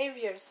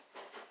behaviors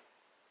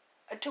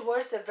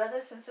towards their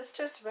brothers and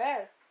sisters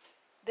were.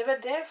 They were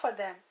there for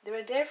them. They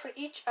were there for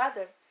each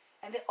other.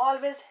 And they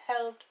always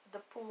helped the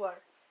poor.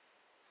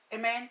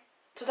 Amen.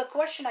 So the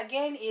question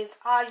again is,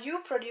 are you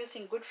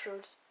producing good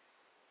fruits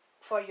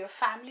for your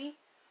family?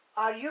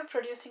 Are you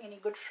producing any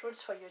good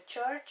fruits for your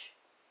church?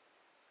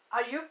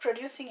 Are you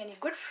producing any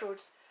good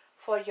fruits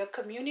for your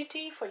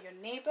community, for your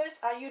neighbors?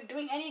 Are you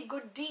doing any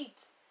good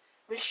deeds?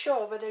 Will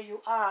show whether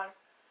you are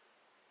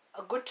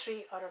a good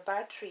tree or a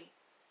bad tree.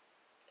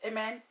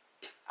 Amen.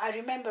 I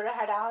remember I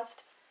had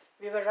asked,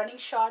 we were running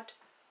short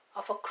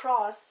of a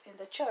cross in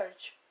the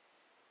church,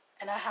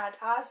 and I had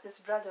asked this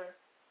brother,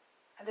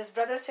 and this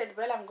brother said,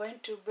 well, I'm going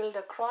to build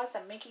a cross,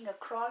 I'm making a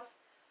cross,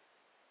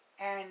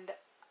 and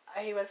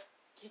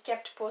he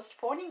kept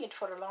postponing it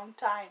for a long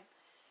time,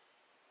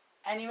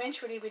 and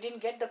eventually we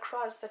didn't get the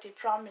cross that he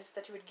promised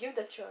that he would give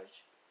the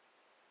church.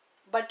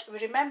 But we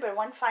remember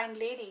one fine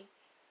lady,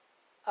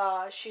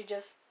 she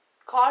just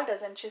called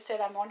us and she said,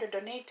 I want to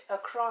donate a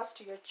cross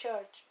to your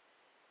church.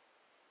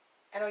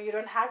 You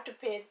don't have to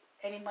pay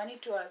any money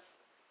to us.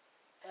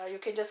 You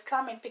can just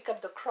come and pick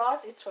up the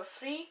cross. It's for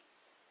free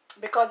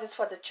because it's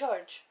for the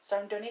church. So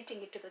I'm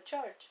donating it to the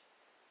church.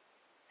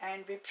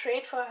 And we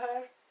prayed for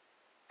her,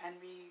 and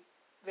we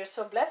were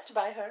so blessed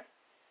by her.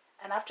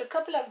 And after a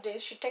couple of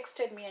days, she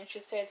texted me and she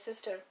said,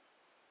 Sister,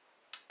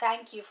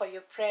 thank you for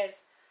your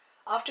prayers.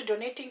 After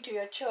donating to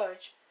your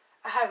church,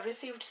 I have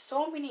received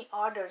so many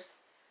orders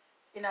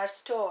in our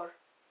store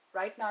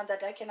right now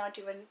that I cannot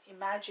even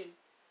imagine.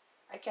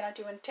 I cannot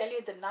even tell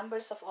you the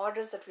numbers of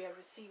orders that we have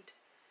received.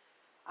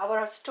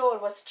 Our store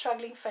was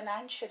struggling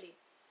financially.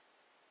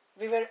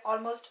 We were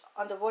almost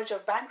on the verge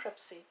of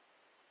bankruptcy.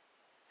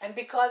 And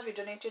because we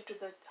donated to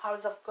the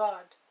house of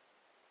God,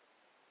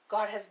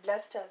 God has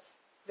blessed us.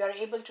 We are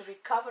able to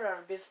recover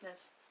our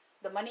business.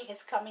 The money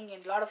is coming in.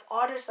 A lot of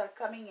orders are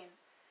coming in.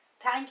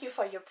 Thank you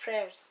for your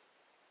prayers.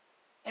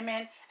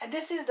 Amen. And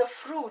this is the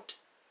fruit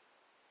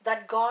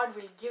that God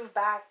will give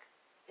back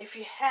if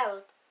you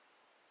help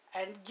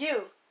and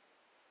give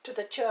to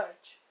the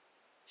church.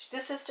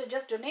 This sister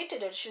just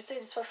donated it. She said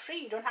it's for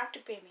free. You don't have to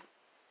pay me.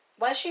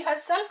 While she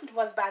herself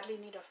was badly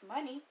in need of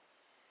money,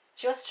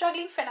 she was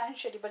struggling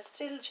financially, but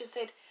still she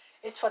said,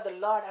 it's for the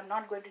Lord. I'm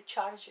not going to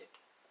charge it.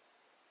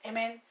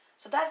 Amen.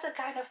 So that's the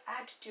kind of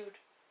attitude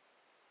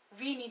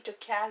we need to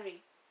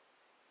carry.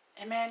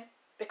 Amen.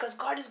 Because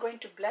God is going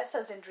to bless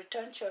us in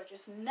return, church.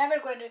 It's never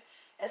going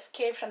to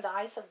escape from the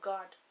eyes of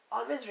God.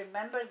 Always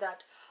remember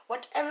that.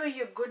 Whatever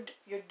you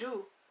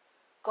do,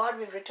 God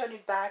will return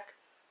it back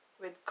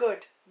with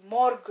good,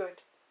 more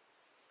good.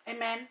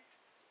 Amen.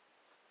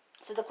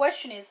 So the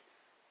question is,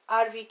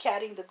 are we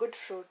carrying the good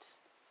fruits?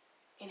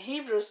 In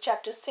Hebrews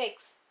chapter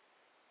 6,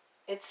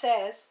 it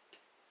says,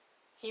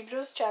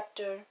 Hebrews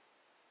chapter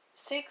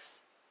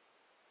 6,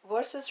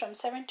 verses from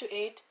 7 to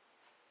 8,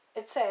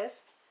 it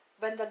says,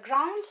 when the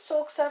ground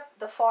soaks up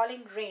the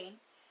falling rain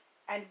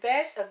and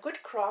bears a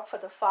good crop for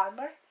the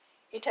farmer,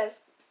 it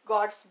has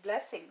God's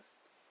blessings.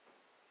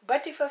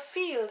 But if a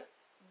field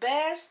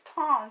bears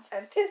thorns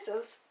and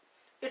thistles,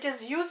 it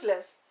is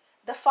useless.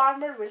 The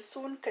farmer will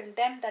soon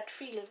condemn that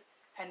field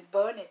and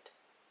burn it.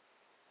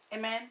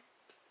 Amen.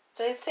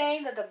 So he's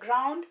saying that the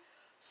ground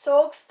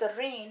soaks the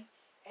rain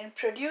and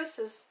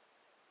produces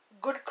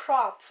good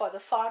crop for the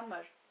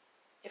farmer.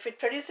 If it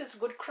produces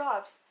good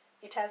crops,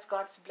 it has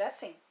God's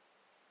blessing.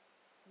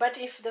 But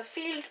if the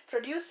field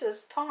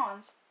produces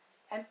thorns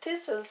and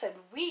thistles and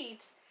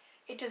weeds,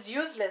 it is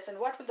useless. And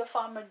what will the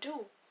farmer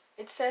do?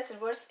 It says in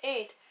verse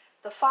 8,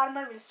 the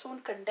farmer will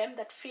soon condemn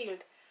that field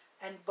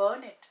and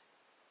burn it.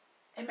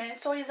 Amen.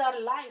 So is our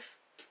life.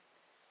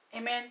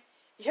 Amen.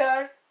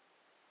 Here,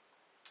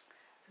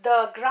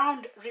 the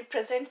ground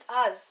represents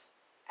us,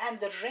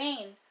 and the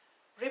rain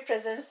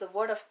represents the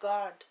word of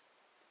God.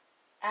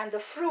 And the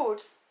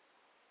fruits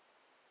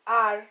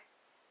are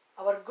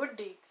our good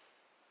deeds.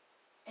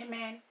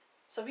 Amen.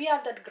 So we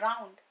are that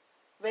ground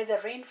where the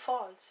rain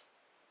falls.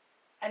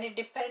 And it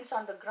depends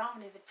on the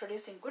ground. Is it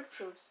producing good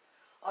fruits,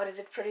 or is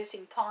it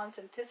producing thorns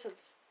and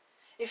thistles?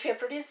 If you're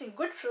producing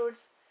good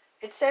fruits,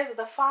 it says that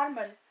the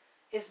farmer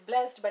is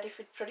blessed, but if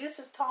it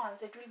produces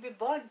thorns, it will be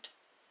burnt.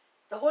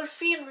 The whole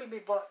field will be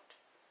burnt.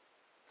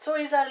 So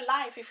is our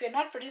life. If you're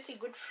not producing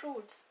good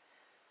fruits,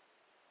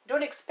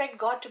 don't expect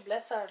God to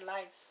bless our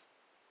lives.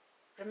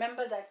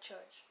 Remember that,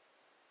 church.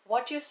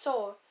 What you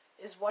sow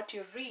is what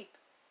you reap.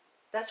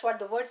 That's what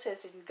the word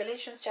says in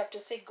Galatians chapter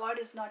 6. God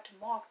is not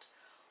mocked.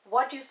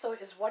 What you sow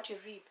is what you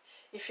reap.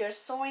 If you're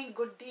sowing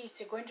good deeds,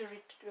 you're going to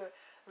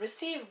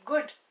receive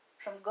good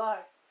from God.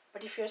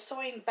 But if you're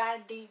sowing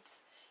bad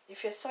deeds,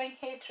 if you're sowing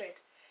hatred,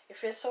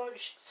 if you're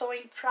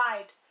sowing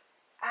pride,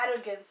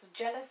 arrogance,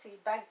 jealousy,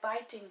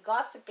 backbiting,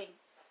 gossiping,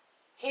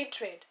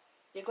 hatred,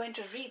 you're going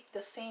to reap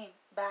the same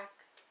back.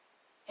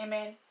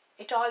 Amen.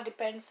 It all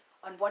depends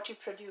on what you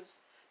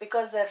produce,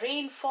 because the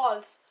rain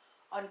falls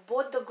on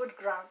both the good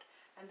ground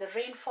and the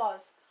rain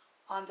falls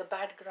on the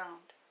bad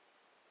ground.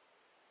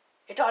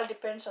 It all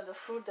depends on the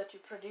fruit that you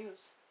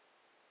produce.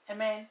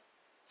 Amen.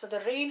 So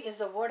the rain is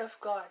the word of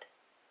God.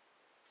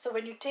 So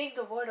when you take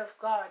the word of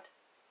God,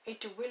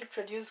 it will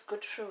produce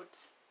good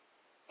fruits.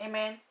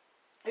 Amen.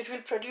 It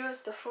will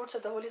produce the fruits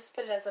of the Holy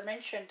Spirit, as I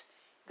mentioned,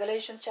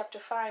 Galatians chapter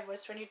 5,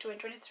 verse 22 and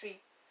 23.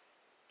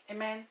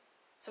 Amen.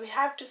 So we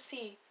have to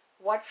see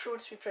what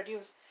fruits we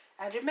produce.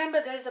 And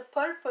remember, there is a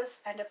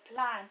purpose and a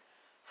plan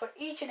for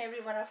each and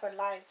every one of our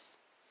lives.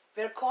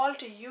 We are called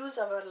to use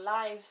our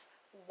lives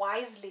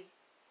wisely,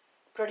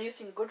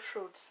 producing good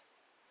fruits.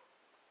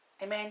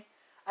 Amen.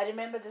 I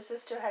remember the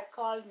sister had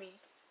called me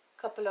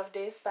a couple of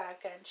days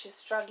back, and she's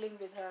struggling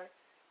with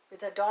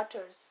her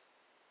daughters.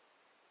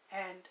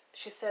 And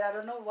she said, I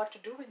don't know what to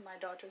do with my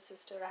daughter,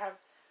 sister.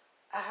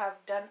 I have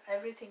done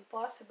everything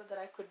possible that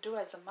I could do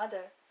as a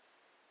mother,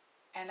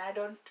 and I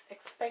don't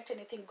expect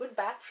anything good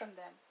back from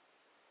them.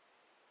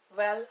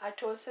 Well, I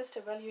told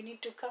sister, well, you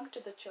need to come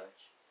to the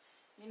church.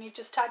 You need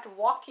to start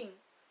walking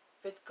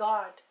with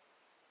God.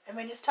 And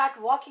when you start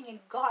walking in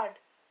God,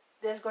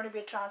 there's going to be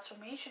a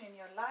transformation in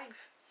your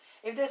life.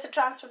 If there's a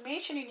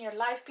transformation in your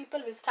life,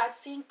 people will start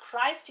seeing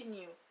Christ in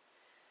you.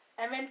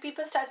 And when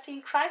people start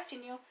seeing Christ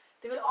in you,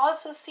 they will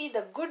also see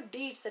the good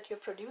deeds that you're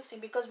producing,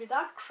 because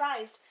without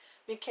Christ,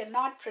 we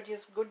cannot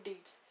produce good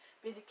deeds.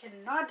 We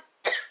cannot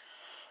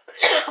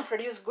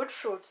produce good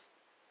fruits.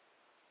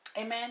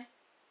 Amen.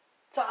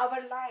 So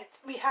our lives,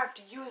 we have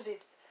to use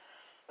it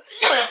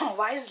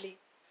wisely.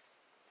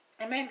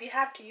 Amen. We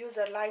have to use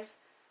our lives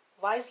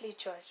wisely,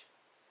 church,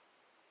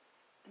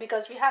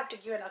 because we have to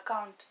give an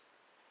account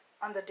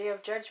on the day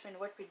of judgment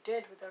what we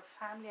did with our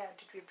family.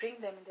 Did we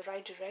bring them in the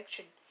right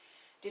direction?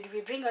 Did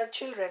we bring our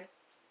children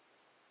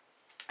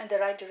in the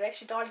right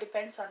direction? It all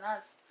depends on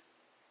us.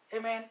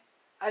 Amen.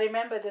 I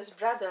remember this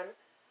brother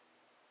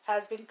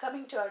has been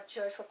coming to our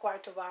church for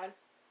quite a while,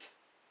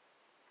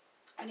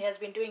 and he has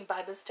been doing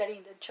Bible study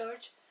in the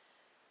church,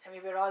 and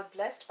we were all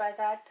blessed by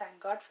that.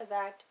 Thank God for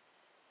that.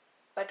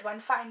 But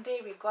one fine day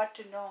we got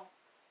to know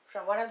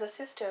from one of the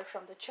sisters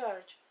from the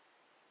church,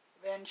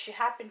 when she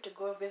happened to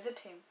go visit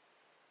him,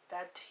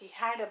 that he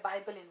had a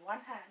Bible in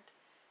one hand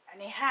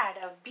and he had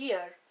a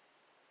beer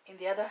in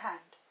the other hand.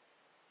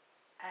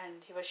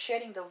 And he was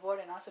sharing the word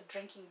and also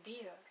drinking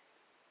beer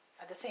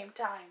at the same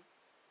time.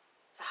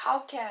 So how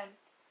can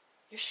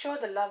you show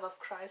the love of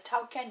Christ?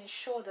 How can you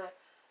show the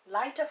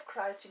light of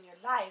Christ in your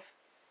life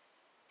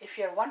if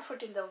you are 1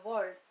 foot in the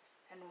world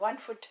and 1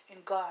 foot in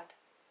God?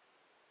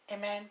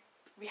 Amen.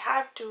 We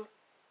have to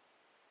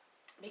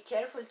be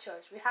careful,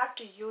 church. We have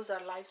to use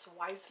our lives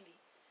wisely.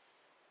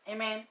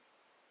 Amen.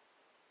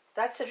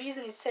 That's the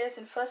reason it says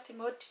in 1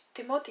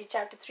 Timothy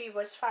chapter 3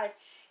 verse 5,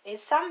 if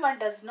someone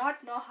does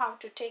not know how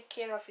to take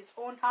care of his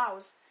own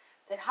house,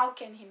 then how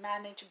can he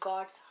manage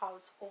God's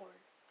household?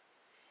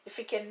 If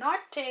you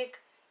cannot take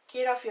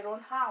care of your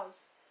own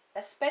house,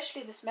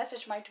 especially this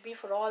message might be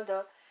for all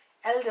the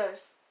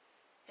elders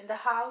in the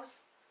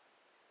house,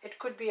 it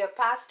could be a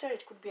pastor,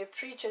 it could be a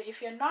preacher.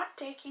 If you're not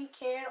taking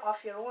care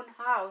of your own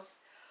house,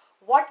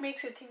 what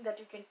makes you think that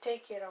you can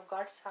take care of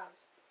God's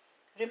house?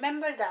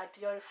 Remember that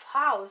your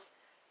house,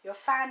 your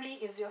family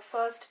is your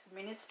first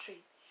ministry.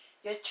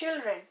 Your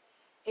children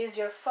is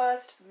your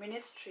first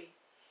ministry.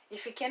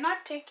 If you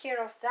cannot take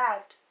care of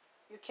that,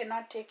 you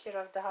cannot take care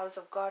of the house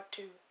of God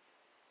too.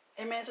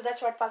 Amen. So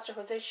that's what Pastor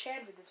Jose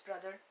shared with his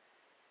brother.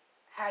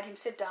 Had him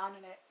sit down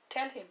and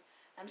tell him,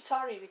 I'm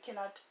sorry, we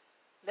cannot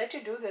let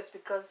you do this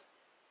because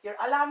you're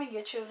allowing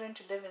your children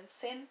to live in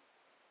sin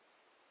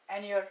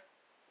and you're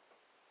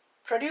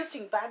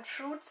producing bad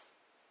fruits.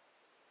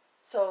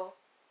 So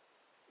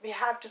we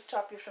have to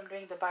stop you from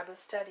doing the Bible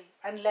study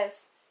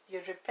unless you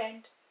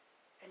repent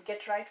and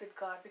get right with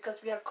God,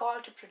 because we are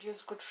called to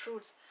produce good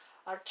fruits.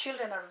 Our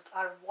children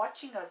are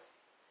watching us.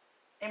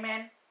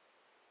 Amen.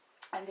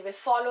 And they will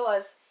follow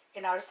us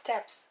in our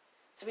steps.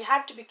 So we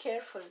have to be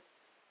careful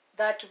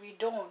that we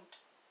don't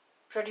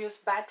produce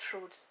bad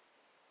fruits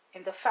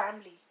in the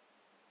family.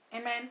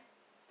 Amen.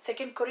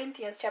 2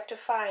 Corinthians chapter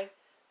 5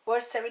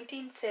 verse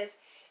 17 says,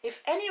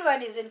 if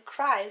anyone is in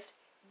Christ,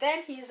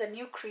 then he is a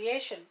new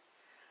creation.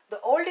 The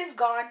old is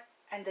gone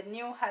and the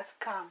new has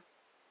come.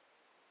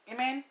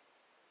 Amen.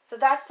 So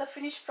that's the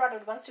finished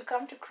product. Once you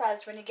come to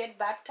Christ, when you get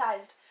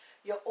baptized,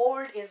 your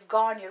old is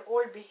gone, your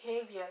old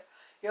behavior,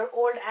 your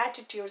old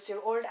attitudes,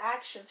 your old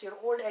actions, your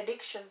old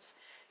addictions,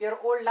 your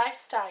old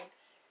lifestyle.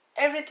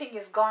 Everything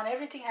is gone.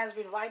 Everything has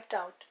been wiped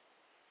out.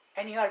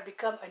 And you are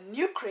become a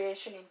new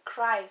creation in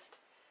Christ,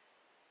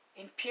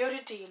 in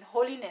purity, in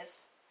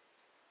holiness,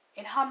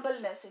 in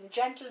humbleness, in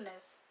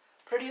gentleness,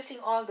 producing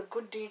all the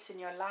good deeds in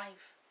your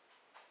life.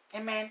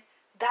 Amen.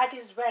 That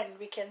is when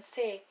we can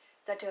say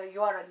that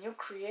you are a new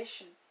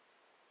creation.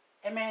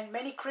 Amen.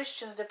 Many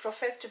Christians, they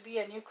profess to be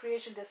a new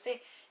creation. They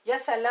say,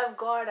 yes, I love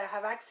God. I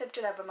have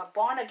accepted. I'm a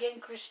born again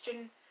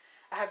Christian.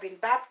 I have been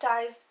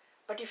baptized.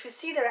 But if you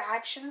see their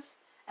actions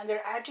and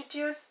their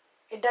attitudes,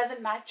 it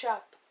doesn't match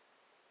up.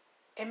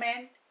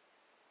 Amen.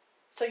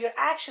 So your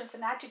actions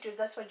and attitudes,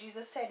 that's what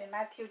Jesus said in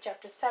Matthew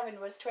chapter 7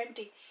 verse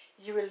 20.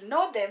 You will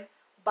know them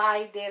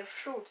by their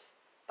fruits,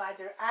 by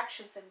their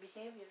actions and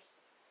behaviors.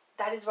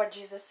 That is what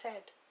Jesus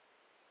said.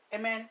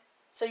 Amen.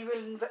 So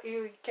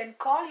you can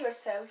call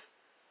yourself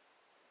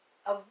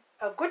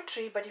a good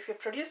tree, but if you're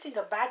producing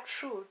a bad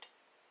fruit,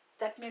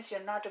 that means you're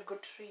not a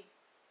good tree.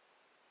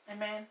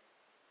 Amen.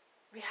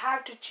 We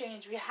have to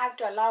change. We have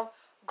to allow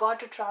God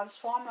to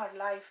transform our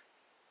life.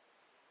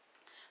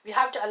 We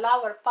have to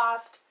allow our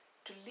past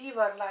to leave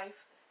our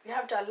life. We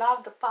have to allow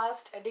the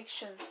past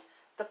addictions,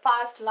 the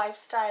past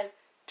lifestyle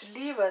to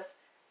leave us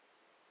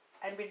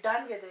and be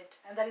done with it.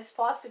 And that is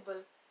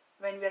possible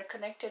when we are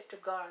connected to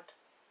God.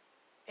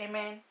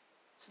 Amen.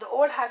 So the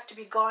old has to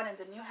be gone and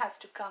the new has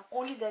to come.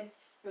 Only then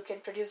you can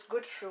produce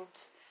good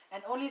fruits.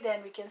 And only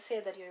then we can say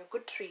that you're a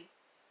good tree.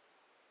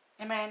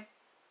 Amen.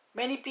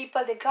 Many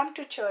people, they come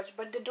to church,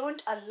 but they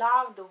don't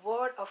allow the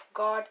word of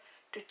God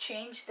to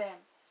change them.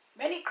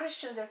 Many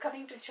Christians are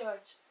coming to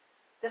church.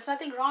 There's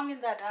nothing wrong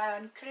in that. I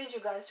encourage you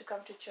guys to come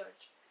to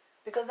church,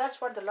 because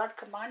that's what the Lord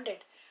commanded,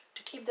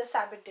 to keep the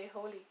Sabbath day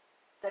holy.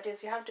 That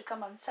is, you have to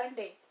come on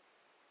Sunday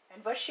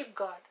and worship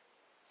God.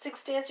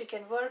 6 days you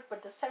can work,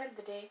 but the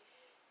seventh day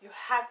you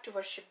have to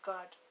worship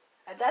God.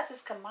 And that's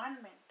His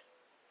commandment.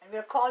 And we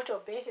are called to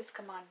obey His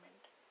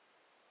commandment.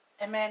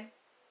 Amen.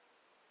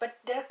 But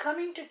they're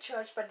coming to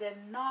church, but they're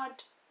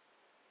not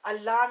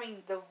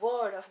allowing the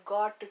word of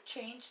God to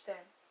change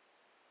them.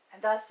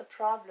 And that's the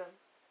problem.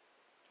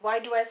 Why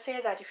do I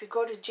say that? If you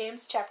go to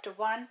James chapter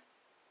 1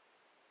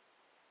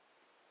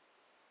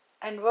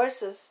 and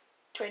verses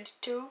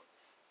 22,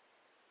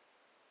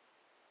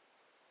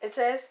 it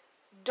says,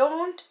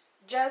 don't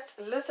just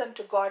listen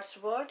to God's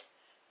word.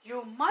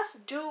 You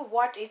must do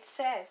what it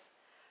says.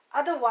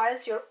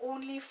 Otherwise, you're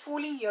only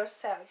fooling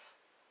yourself.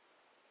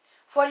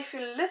 For if you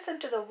listen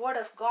to the word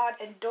of God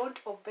and don't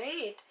obey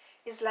it,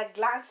 it's like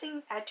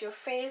glancing at your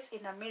face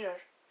in a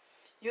mirror.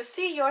 You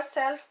see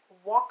yourself,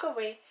 walk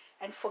away,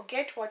 and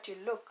forget what you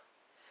look.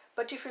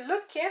 But if you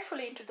look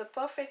carefully into the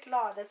perfect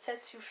law that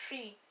sets you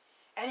free,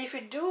 and if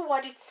you do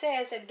what it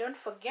says and don't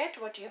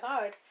forget what you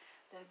heard,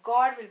 then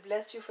God will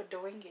bless you for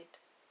doing it.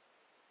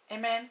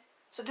 Amen.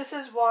 So this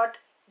is what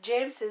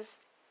James is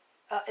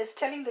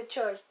telling the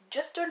church.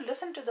 Just don't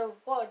listen to the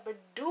word, but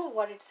do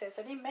what it says.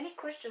 And many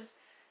Christians,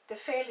 they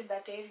fail in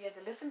that area.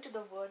 They listen to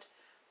the word,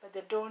 but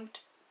they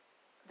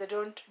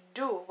don't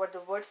do what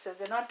the word says.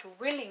 They're not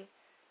willing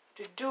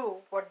to do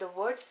what the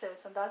word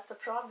says, and that's the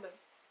problem.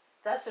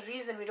 That's the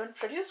reason we don't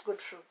produce good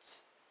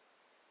fruits.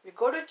 We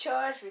go to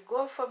church, we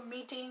go for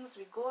meetings,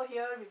 we go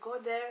here, we go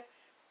there,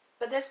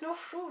 but there's no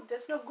fruit,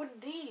 there's no good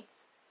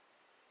deeds.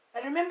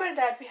 And remember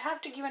that we have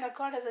to give an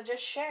account, as I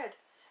just shared,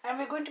 and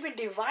we're going to be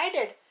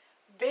divided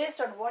based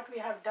on what we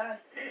have done.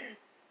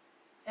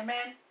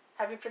 Amen.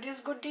 Have we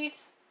produced good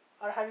deeds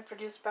or have we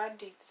produced bad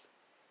deeds?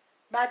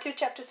 Matthew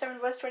chapter 7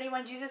 verse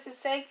 21, Jesus is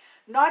saying,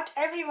 not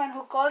everyone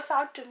who calls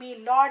out to me,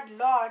 Lord,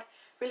 Lord,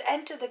 will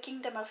enter the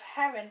kingdom of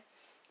heaven,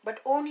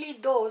 but only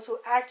those who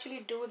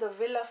actually do the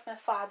will of my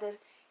Father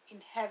in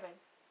heaven.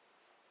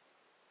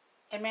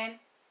 Amen.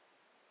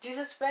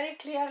 Jesus very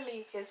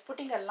clearly is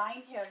putting a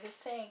line here. He's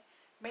saying,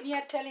 many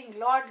are telling,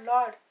 Lord,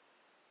 Lord,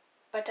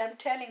 but I'm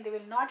telling they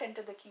will not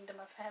enter the kingdom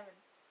of heaven.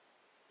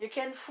 You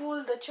can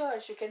fool the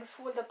church, you can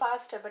fool the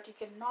pastor, but you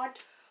cannot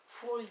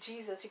fool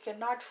Jesus. You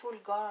cannot fool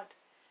God.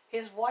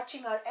 He's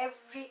watching our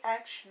every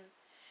action.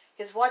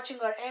 He's watching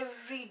our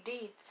every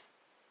deeds.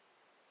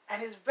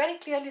 And he's very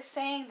clearly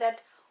saying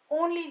that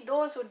only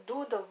those who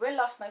do the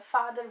will of my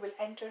Father will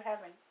enter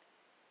heaven.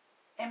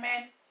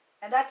 Amen.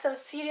 And that's a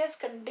serious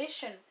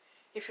condition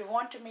if you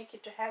want to make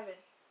it to heaven,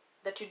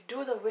 that you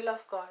do the will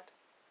of God.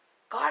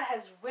 God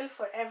has will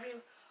for every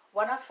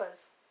one of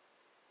us.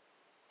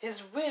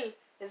 His will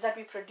is that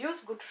we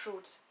produce good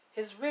fruits.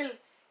 His will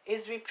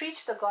is we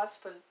preach the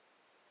gospel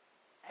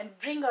and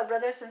bring our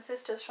brothers and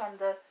sisters from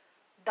the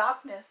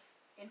darkness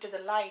into the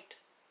light.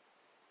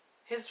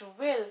 His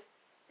will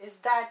is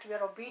that we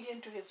are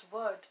obedient to His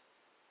word.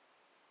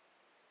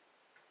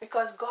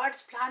 Because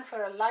God's plan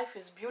for our life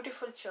is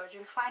beautiful, church.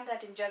 You'll find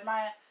that in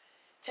Jeremiah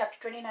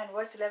chapter 29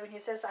 verse 11. He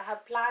says, I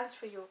have plans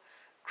for you,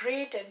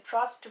 great and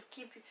prosperous,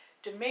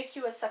 to make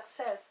you a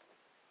success.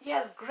 He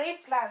has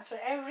great plans for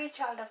every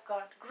child of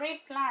God.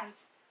 Great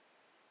plans.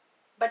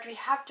 But we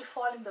have to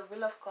fall in the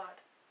will of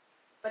God.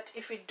 But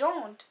if we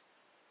don't,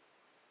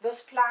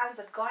 those plans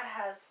that God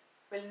has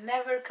will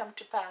never come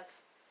to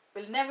pass,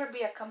 will never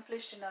be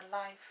accomplished in our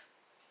life.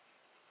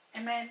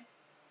 Amen.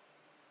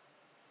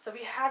 So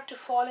we have to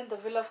fall in the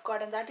will of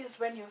God, and that is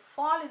when you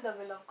fall in the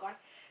will of God,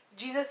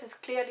 Jesus is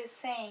clearly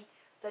saying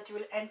that you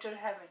will enter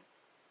heaven.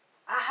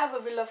 I have a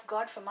will of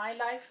God for my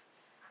life.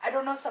 I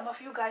don't know, some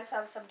of you guys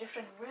have some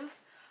different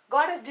wills.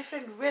 God has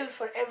different will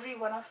for every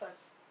one of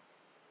us.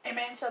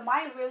 Amen. So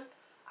my will,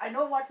 I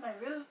know what my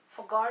will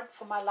for God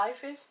for my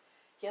life is.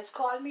 He has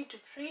called me to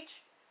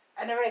preach.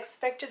 I never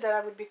expected that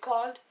I would be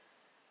called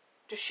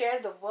to share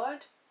the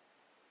word.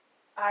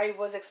 I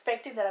was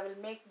expecting that I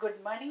will make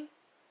good money.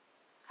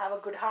 have a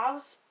good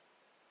house,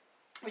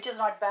 which is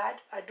not bad.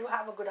 I do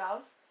have a good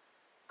house.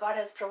 God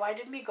has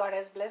provided me, God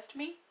has blessed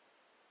me.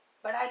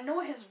 But I know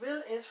His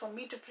will is for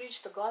me to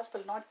preach the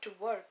gospel, not to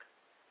work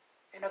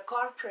in a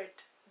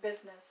corporate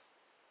business.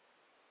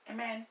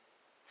 Amen.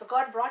 So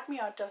God brought me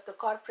out of the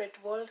corporate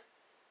world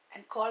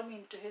and called me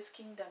into His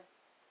kingdom.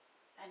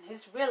 And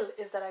His will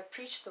is that I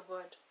preach the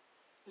word,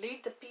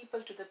 lead the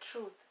people to the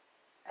truth,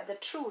 and the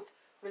truth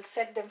will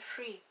set them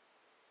free.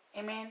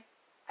 Amen.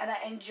 And I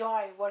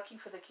enjoy working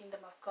for the kingdom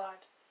of God.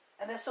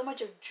 And there's so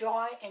much of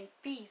joy and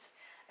peace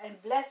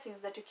and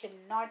blessings that you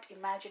cannot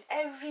imagine.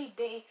 Every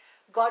day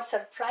God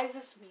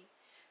surprises me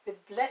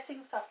with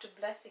blessings after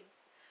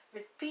blessings,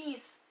 with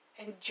peace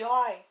and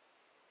joy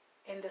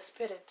in the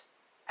Spirit.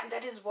 And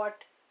that is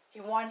what He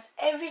wants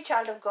every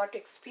child of God to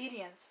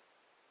experience.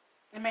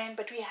 Amen.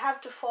 But we have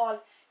to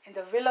fall in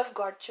the will of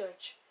God,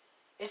 church.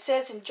 It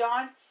says in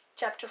John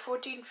chapter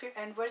 14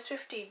 and verse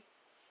 15,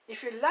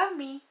 if you love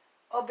me,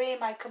 obey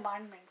my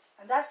commandments.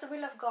 And that's the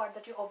will of God,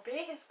 that you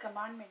obey His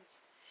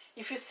commandments.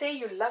 If you say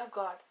you love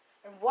God.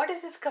 And what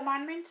is His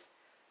commandments?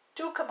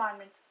 2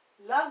 commandments.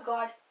 Love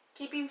God,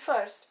 keep Him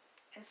first.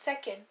 And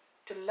second,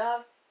 to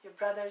love your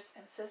brothers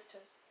and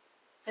sisters.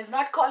 He's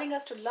not calling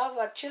us to love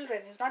our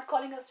children. He's not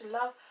calling us to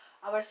love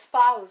our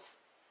spouse.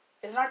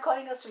 He's not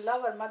calling us to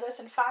love our mothers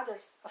and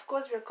fathers. Of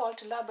course, we are called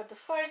to love, but the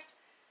first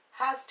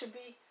has to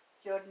be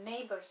your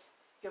neighbors,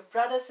 your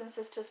brothers and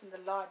sisters in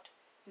the Lord,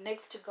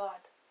 next to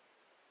God.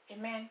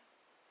 Amen.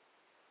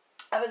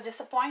 I was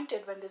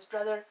disappointed when this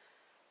brother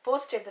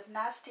posted that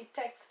nasty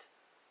text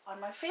on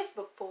my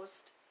Facebook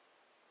post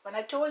when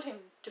I told him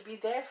to be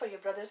there for your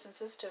brothers and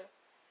sisters.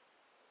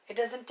 It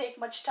doesn't take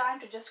much time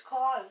to just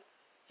call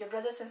your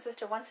brothers and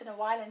sisters once in a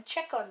while and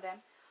check on them,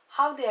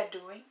 how they are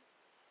doing,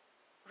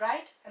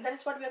 right? And that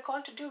is what we are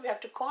called to do. We have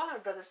to call our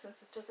brothers and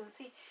sisters and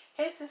see,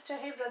 hey sister,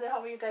 hey brother,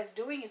 how are you guys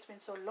doing? It's been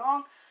so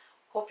long.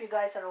 Hope you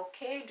guys are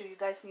okay. Do you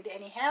guys need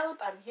any help?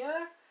 I'm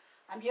here.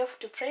 I'm here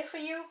to pray for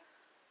you.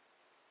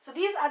 So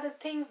these are the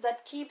things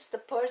that keeps the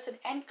person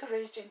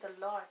encouraged in the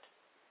Lord.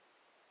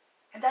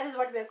 And that is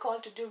what we are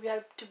called to do. We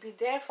are to be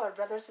there for our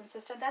brothers and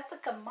sisters. That's the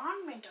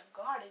commandment of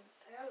God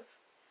Himself.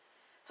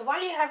 So why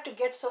do you have to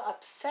get so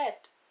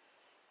upset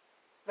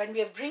when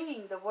we are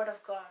bringing the word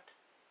of God?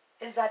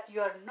 Is that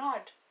you are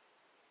not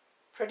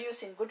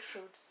producing good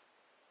fruits.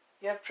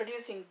 You are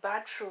producing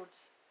bad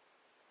fruits.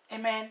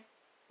 Amen.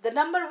 The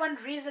number one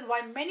reason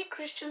why many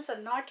Christians are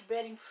not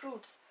bearing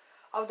fruits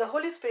of the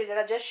Holy Spirit that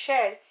I just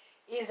shared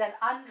is an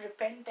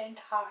unrepentant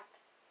heart.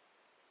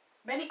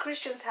 Many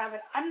Christians have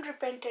an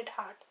unrepentant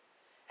heart,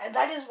 and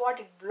that is what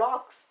it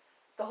blocks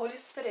the Holy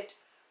Spirit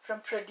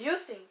from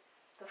producing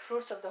the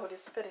fruits of the Holy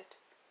Spirit.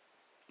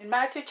 In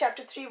Matthew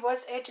chapter 3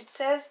 verse 8 it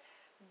says,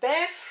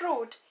 bear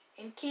fruit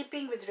in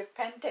keeping with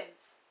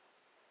repentance.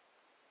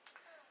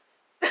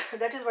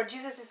 That is what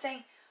Jesus is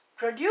saying.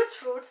 Produce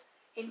fruits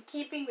in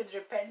keeping with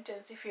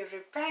repentance. If you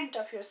repent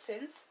of your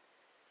sins,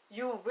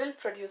 you will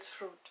produce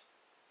fruit.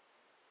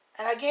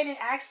 And again in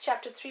Acts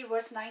chapter 3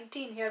 verse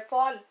 19, here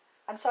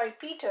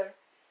Peter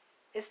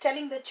is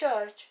telling the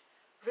church,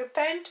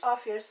 repent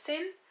of your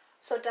sin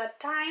so that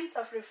times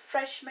of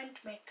refreshment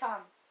may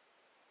come.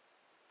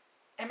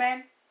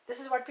 Amen.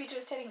 This is what Peter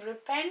is telling.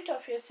 Repent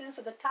of your sins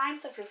so the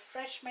times of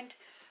refreshment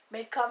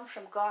may come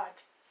from God.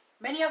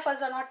 Many of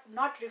us are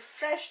not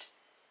refreshed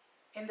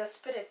in the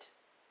Spirit.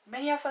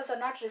 Many of us are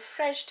not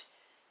refreshed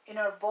in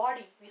our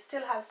body. We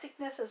still have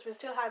sicknesses. We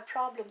still have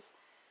problems.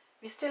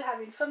 We still have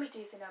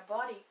infirmities in our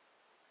body.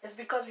 It's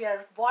because we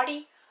are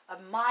body, our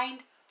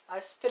mind,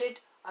 our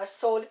spirit, our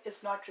soul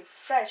is not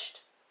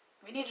refreshed.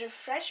 We need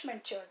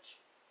refreshment, church.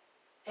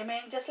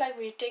 Amen. Just like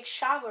we take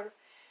shower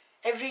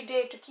every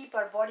day to keep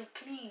our body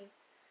clean,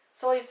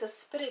 so is the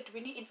spirit.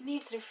 It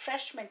needs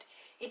refreshment.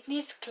 It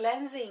needs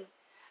cleansing.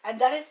 And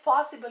that is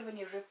possible when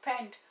you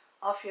repent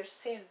of your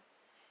sin.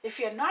 If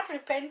you're not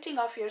repenting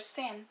of your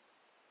sin,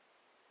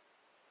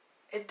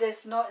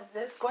 there's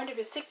going to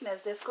be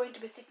sickness. There's going to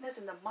be sickness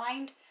in the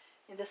mind,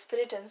 in the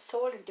spirit and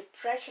soul, in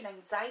depression,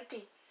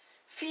 anxiety.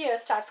 Fear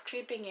starts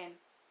creeping in.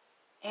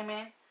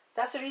 Amen.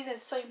 That's the reason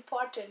it's so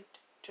important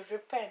to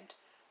repent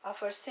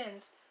of our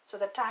sins so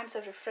that times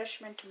of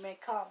refreshment may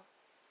come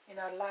in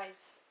our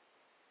lives.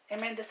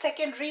 Amen. The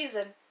second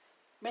reason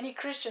many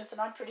Christians are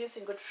not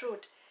producing good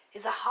fruit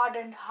is a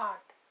hardened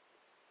heart.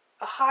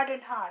 A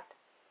hardened heart.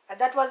 And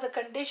that was the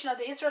condition of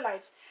the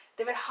Israelites.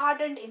 They were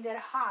hardened in their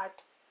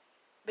heart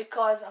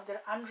because of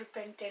their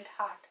unrepentant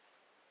heart.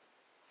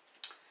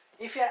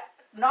 If you are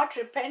not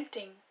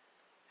repenting,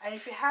 and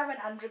if you have an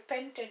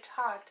unrepentant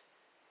heart,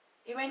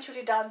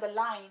 eventually down the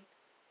line,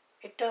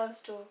 it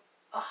turns to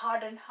a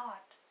hardened heart.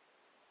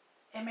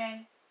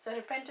 Amen. So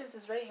repentance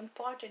is very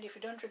important. If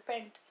you don't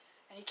repent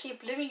and you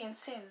keep living in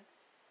sin,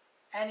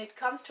 and it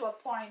comes to a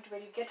point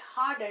where you get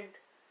hardened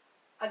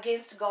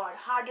against God,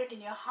 hardened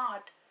in your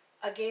heart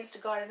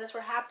against God. And that's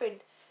what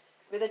happened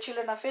with the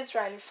children of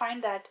Israel. You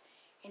find that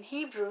in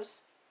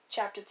Hebrews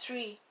chapter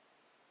 3,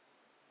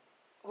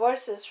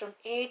 verses from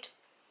 8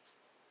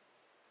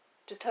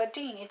 to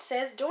 13. It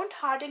says, don't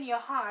harden your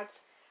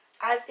hearts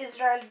as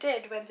Israel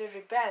did when they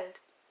rebelled.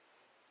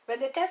 When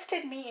they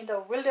tested me in the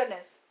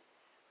wilderness,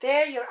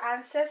 there your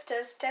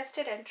ancestors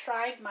tested and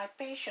tried my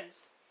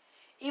patience,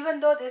 even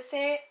though they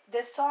say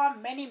they saw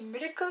many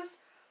miracles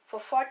for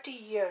 40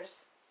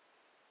 years.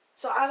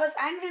 So I was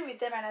angry with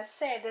them and I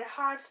said, their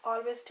hearts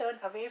always turn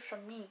away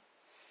from me.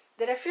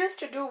 They refuse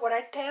to do what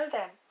I tell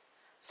them.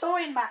 So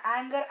in my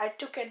anger I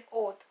took an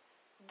oath.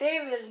 They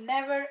will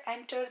never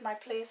enter my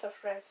place of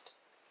rest.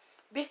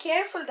 Be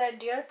careful then,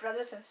 dear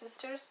brothers and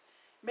sisters.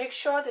 Make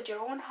sure that your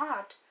own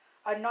heart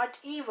are not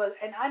evil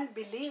and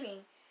unbelieving,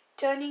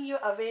 turning you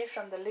away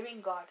from the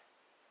living God.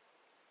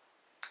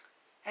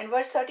 And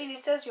verse 13 it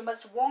says, you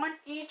must warn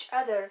each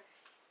other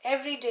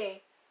every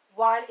day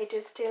while it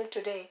is still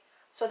today,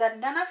 so that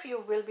none of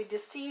you will be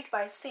deceived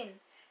by sin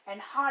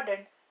and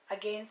hardened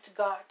against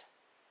God.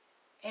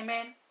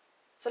 Amen.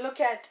 So look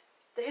at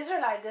the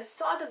Israelites. They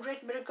saw the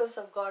great miracles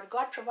of God.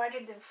 God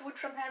provided them food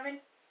from heaven.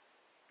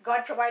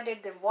 God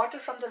provided them water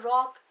from the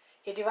rock.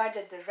 He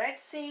divided the Red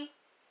Sea.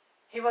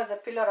 He was a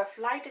pillar of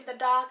light in the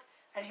dark,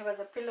 and he was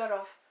a pillar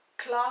of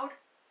cloud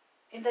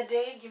in the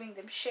day, giving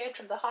them shade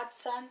from the hot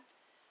sun.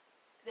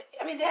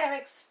 They have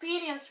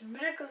experienced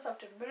miracles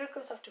after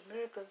miracles after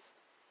miracles,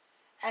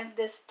 and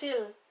they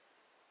still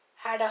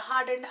had a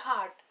hardened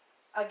heart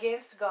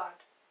against God.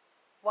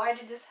 Why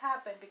did this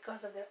happen?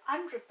 Because of their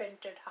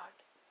unrepented heart.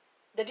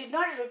 They did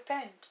not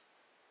repent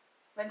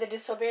when they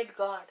disobeyed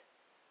God.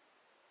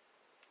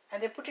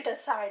 And they put it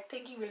aside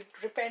thinking we'll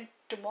repent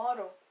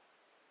tomorrow,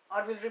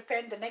 or we'll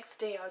repent the next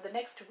day or the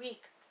next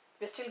week.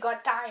 We still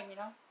got time,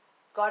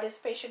 God is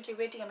patiently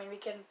waiting. We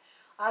can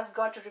ask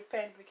God to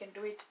repent. We can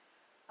do it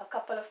a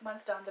couple of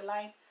months down the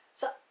line.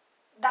 So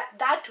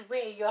that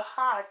way your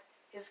heart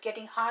is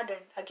getting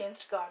hardened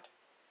against God.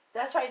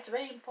 That's why it's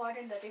very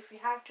important that if we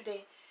have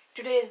today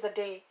is the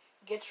day,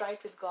 get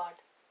right with God.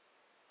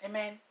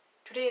 Amen.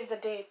 Today is the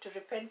day to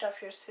repent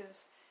of your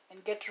sins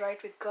and get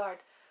right with God,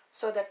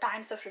 so that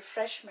times of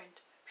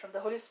refreshment from the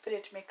Holy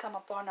Spirit may come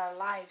upon our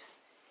lives.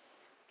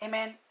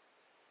 Amen.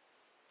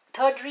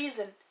 Third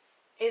reason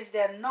is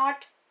they're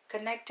not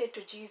connected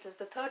to Jesus.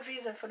 The third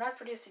reason for not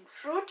producing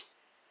fruit,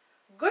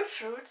 good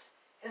fruits,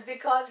 is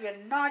because we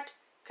are not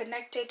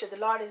connected to the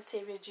Lord and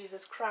Savior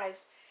Jesus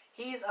Christ.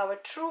 He is our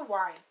true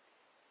vine.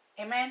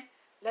 Amen.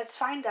 Let's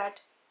find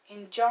that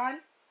in John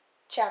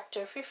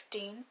chapter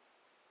 15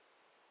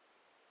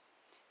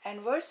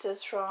 and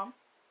verses from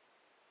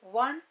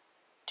 1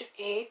 to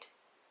 8.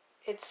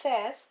 It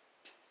says,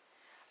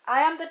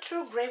 I am the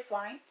true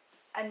grapevine,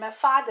 and my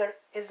Father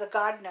is the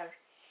gardener.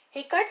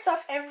 He cuts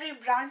off every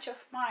branch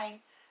of mine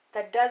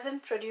that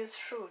doesn't produce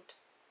fruit,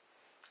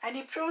 and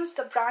he prunes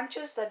the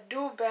branches that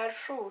do bear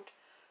fruit,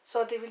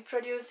 so they will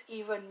produce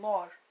even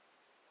more.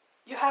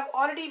 You have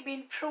already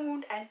been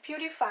pruned and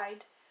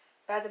purified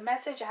by the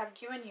message I have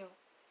given you.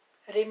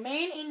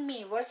 Remain in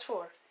me, verse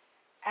 4,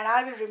 and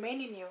I will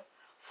remain in you.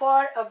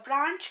 For a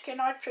branch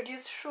cannot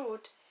produce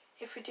fruit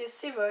if it is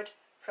severed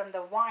from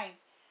the vine,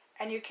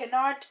 and you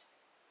cannot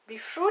be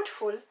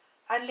fruitful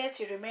unless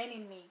you remain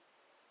in me.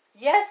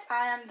 Yes,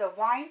 I am the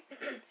vine,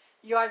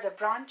 you are the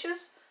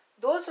branches.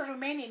 Those who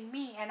remain in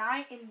me and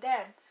I in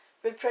them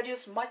will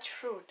produce much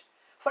fruit.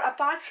 For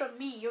apart from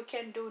me, you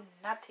can do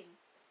nothing.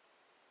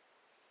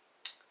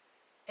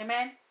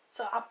 Amen.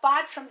 So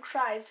apart from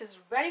Christ is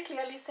very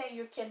clearly saying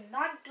you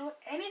cannot do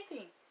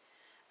anything.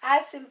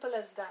 As simple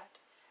as that.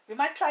 We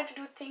might try to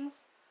do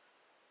things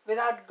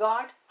without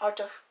God out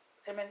of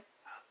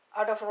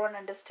our own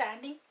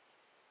understanding,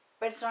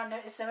 but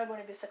it's never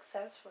going to be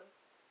successful.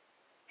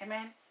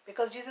 Amen.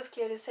 Because Jesus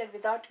clearly said,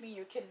 without me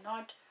you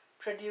cannot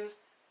produce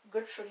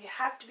good fruit. You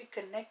have to be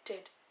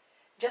connected.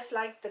 Just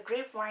like the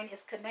grapevine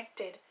is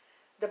connected,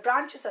 the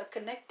branches are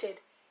connected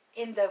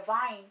in the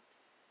vine,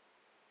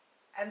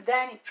 and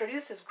then it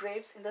produces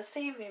grapes. In the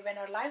same way, when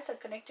our lives are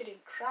connected in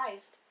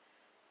Christ,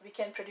 we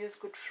can produce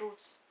good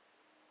fruits.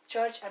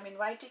 Church, I'm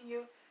inviting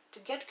you to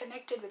get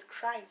connected with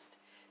Christ.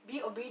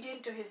 Be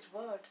obedient to His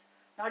word.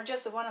 Not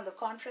just the one on the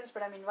conference,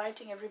 but I'm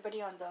inviting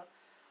everybody on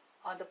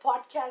the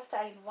podcast.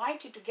 I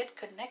invite you to get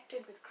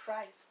connected with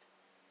Christ.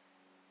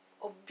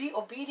 Be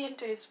obedient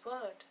to His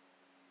word.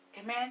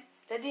 Amen.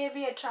 Let there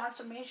be a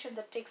transformation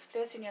that takes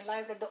place in your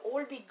life. Let the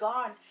old be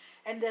gone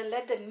and then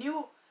let the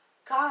new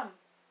come.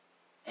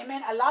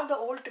 Amen. Allow the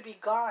old to be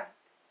gone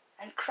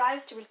and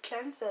Christ will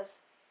cleanse us.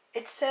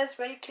 It says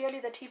very clearly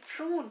that He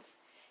prunes.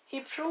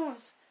 He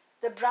prunes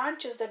the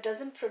branches that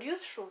doesn't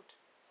produce fruit.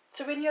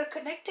 So when you're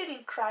connected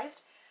in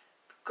Christ,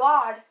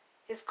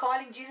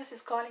 Jesus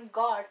is calling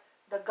God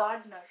the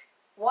gardener.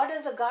 What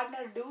does the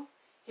gardener do?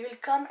 He will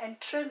come and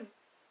trim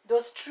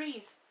those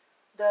trees,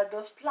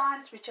 those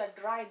plants which are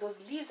dry,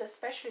 those leaves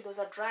especially, those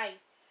are dry.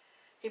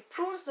 He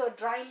prunes the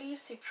dry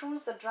leaves, He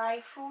prunes the dry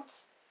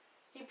fruits.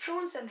 He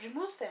prunes and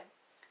removes them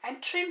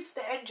and trims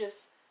the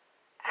edges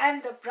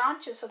and the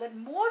branches so that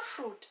more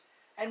fruit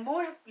and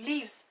more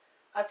leaves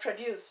are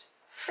produced.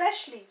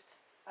 Fresh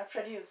leaves are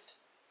produced.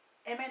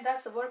 Amen.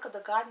 That's the work of the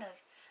gardener,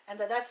 and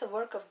that's the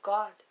work of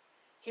God.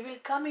 He will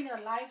come in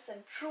our lives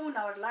and prune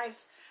our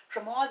lives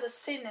from all the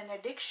sin and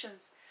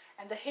addictions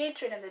And the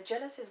hatred and the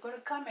jealousy is going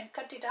to come and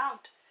cut it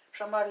out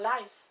from our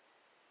lives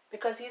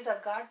because He's our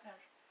gardener.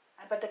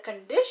 But the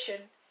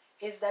condition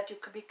is that you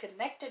could be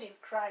connected in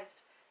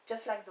Christ,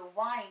 just like the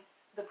wine,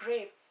 the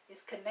grape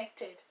is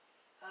connected.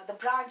 The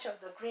branch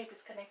of the grape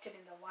is connected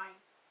in the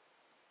wine.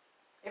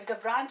 If the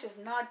branch is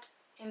not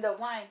in the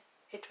wine,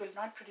 it will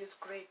not produce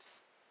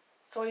grapes.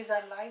 So is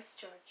our lives,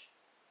 church.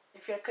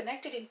 If we are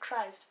connected in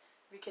Christ,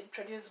 we can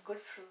produce good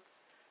fruits.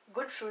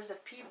 Good fruits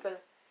that people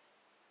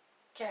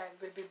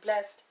will be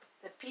blessed,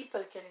 that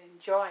people can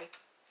enjoy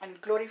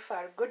and glorify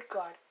our good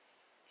God.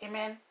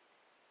 Amen.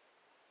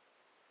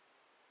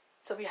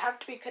 So we have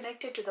to be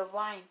connected to the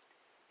vine.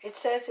 It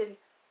says in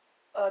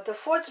the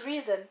fourth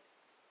reason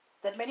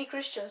that many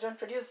Christians don't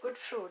produce good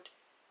fruit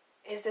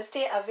is they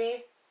stay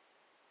away.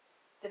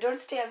 They don't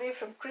stay away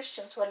from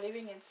Christians who are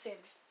living in sin.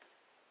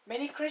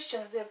 Many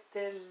Christians,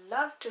 they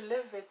love to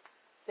live with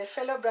their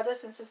fellow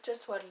brothers and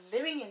sisters who are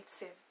living in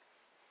sin.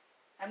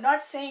 I'm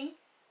not saying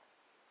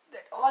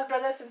that all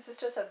brothers and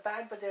sisters are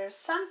bad, but there are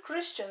some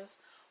Christians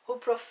who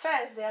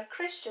profess they are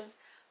Christians,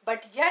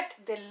 but yet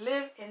they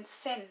live in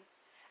sin.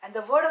 And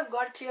the Word of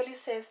God clearly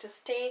says to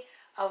stay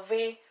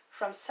away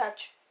from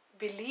such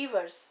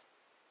believers,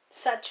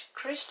 such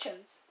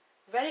Christians.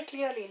 Very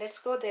clearly, let's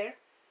go there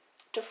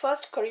to 1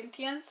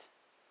 Corinthians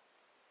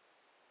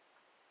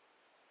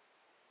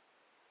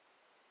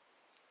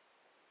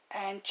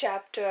and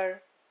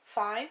chapter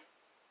 5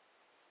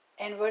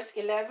 and verse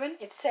 11.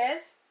 It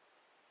says,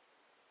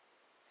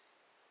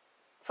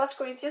 1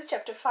 Corinthians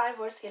chapter 5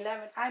 verse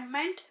 11, I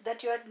meant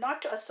that you are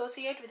not to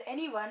associate with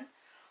anyone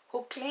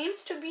who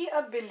claims to be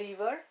a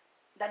believer,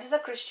 that is a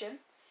Christian,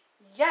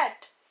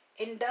 yet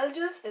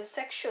indulges in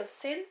sexual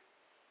sin,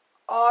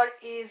 or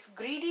is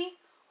greedy,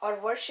 or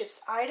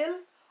worships idol,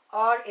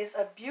 or is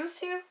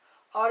abusive,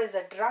 or is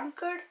a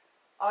drunkard,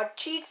 or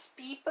cheats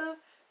people.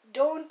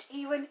 Don't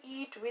even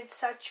eat with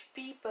such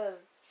people.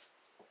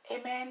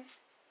 Amen.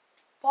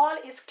 Paul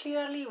is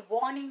clearly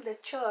warning the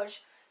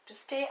church to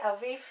stay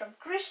away from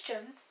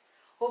Christians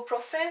who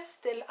profess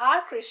they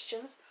are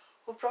Christians,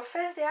 who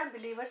profess they are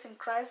believers in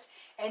Christ,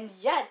 and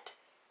yet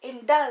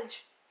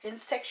indulge in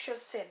sexual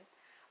sin,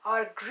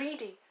 are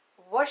greedy,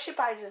 worship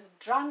idols,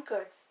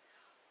 drunkards,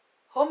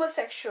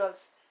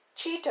 homosexuals,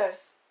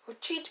 cheaters who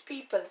cheat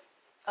people,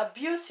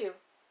 abusive.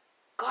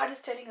 God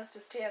is telling us to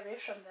stay away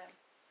from them.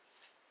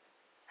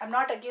 I'm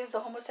not against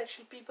the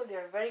homosexual people. They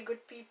are very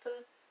good people.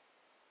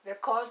 We're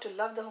called to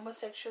love the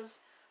homosexuals,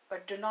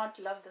 but do not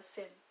love the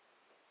sin.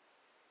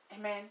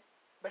 Amen.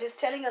 But He's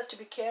telling us to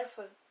be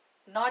careful,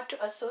 not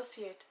to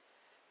associate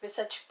with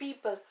such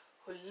people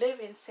who live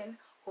in sin,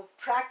 who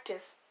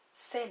practice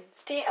sin.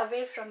 Stay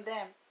away from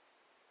them.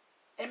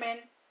 Amen.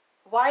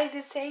 Why is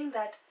He saying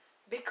that?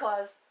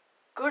 Because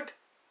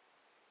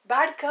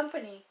bad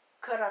company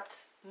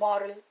corrupts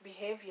moral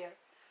behavior.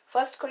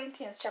 1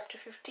 Corinthians chapter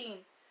 15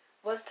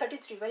 verse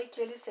 33 very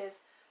clearly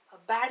says, a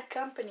bad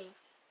company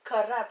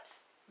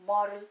corrupts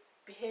moral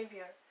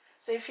behavior.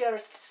 So if you are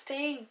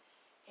staying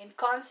in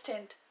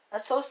constant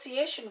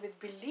association with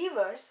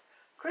believers,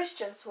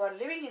 Christians who are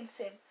living in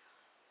sin,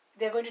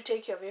 they're going to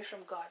take you away from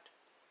God.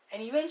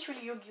 And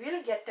eventually you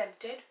will get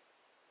tempted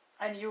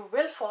and you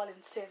will fall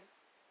in sin.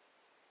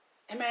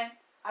 Amen.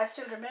 I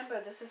still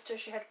remember the sister,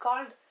 she had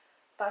called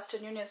Pastor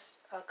Nunes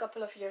a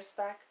couple of years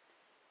back,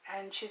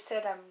 and she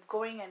said, I'm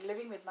going and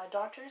living with my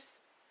daughters,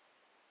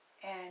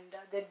 and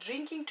they're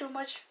drinking too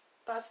much,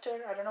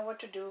 Pastor. I don't know what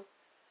to do.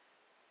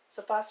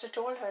 So Pastor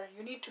told her,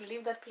 you need to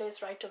leave that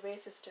place right away,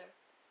 sister.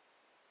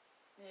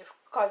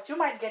 Because you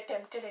might get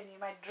tempted and you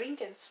might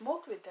drink and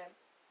smoke with them.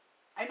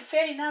 And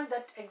fair enough,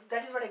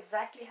 that is what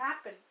exactly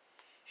happened.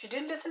 She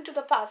didn't listen to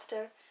the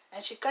pastor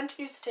and she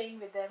continued staying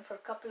with them for a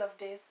couple of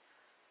days.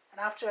 And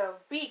after a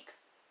week,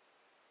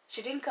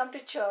 she didn't come to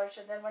church.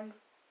 And then when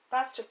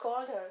pastor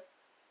called her,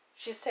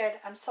 she said,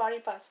 I'm sorry,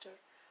 Pastor.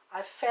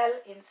 I fell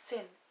in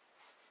sin.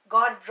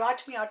 God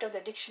brought me out of the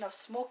addiction of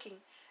smoking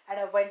and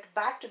I went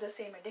back to the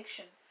same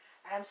addiction.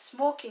 And I'm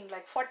smoking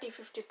like 40,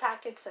 50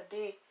 packets a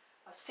day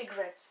of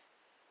cigarettes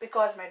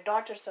because my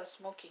daughters are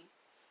smoking.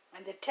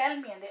 And they tell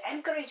me and they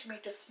encourage me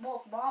to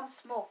smoke. Mom,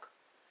 smoke.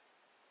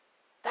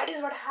 That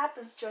is what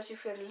happens, church.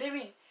 If you're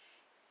living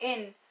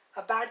in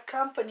a bad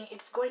company,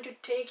 it's going to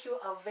take you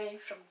away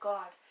from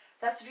God.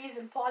 That's the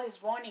reason Paul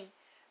is warning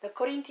the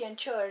Corinthian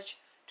church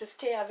to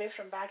stay away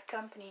from bad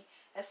company,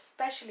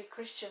 especially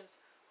Christians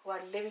who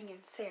are living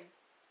in sin.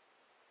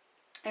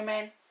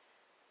 Amen.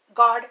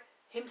 God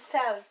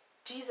Himself,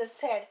 Jesus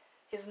said,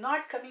 is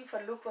not coming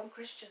for lukewarm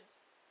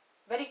Christians.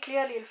 Very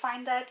clearly, you'll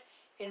find that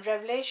in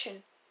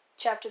Revelation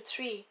chapter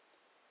 3,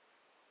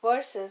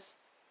 verses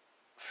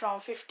from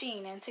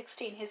 15 and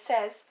 16. He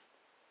says,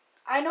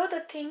 I know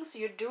the things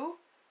you do,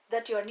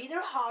 that you are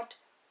neither hot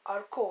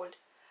or cold.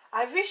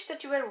 I wish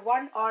that you were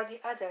one or the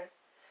other.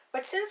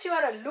 But since you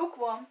are a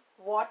lukewarm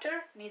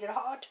water, neither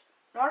hot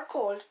nor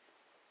cold,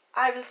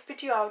 I will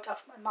spit you out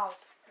of my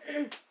mouth.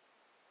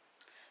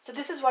 So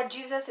this is what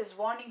Jesus is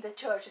warning the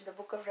church in the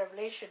book of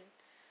Revelation.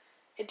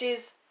 It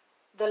is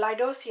the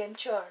Laodicean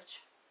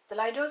church. The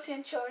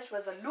Laodicean church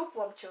was a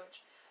lukewarm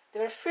church. They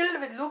were filled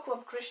with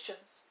lukewarm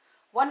Christians,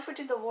 one foot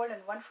in the world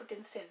and one foot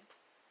in sin,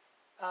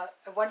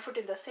 one foot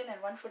in the sin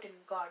and one foot in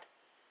God.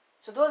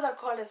 So those are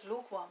called as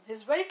lukewarm.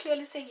 He's very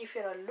clearly saying, if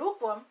you're a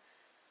lukewarm,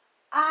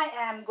 I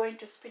am going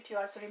to spit you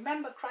out. So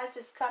remember, Christ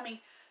is coming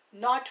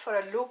not for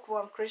a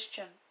lukewarm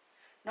Christian,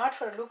 not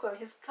for a lukewarm.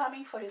 He's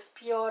coming for his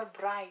pure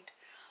bride,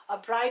 a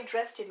bride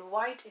dressed in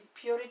white, in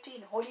purity,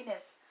 in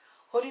holiness.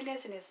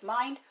 Holiness in his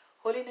mind,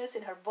 holiness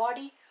in her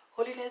body,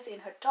 holiness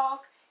in her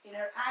talk, in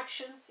her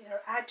actions, in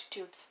her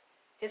attitudes.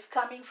 He's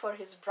coming for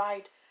his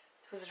bride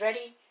who's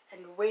ready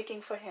and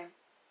waiting for him.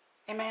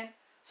 Amen.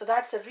 So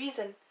that's the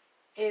reason,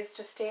 is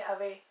to stay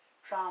away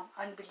from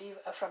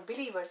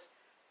believers,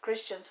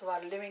 Christians who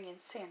are living in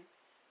sin.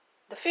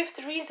 The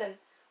fifth reason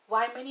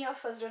why many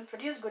of us don't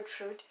produce good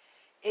fruit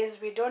is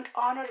we don't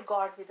honor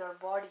God with our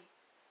body.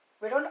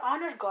 We don't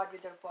honor God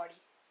with our body.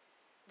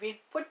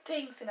 We put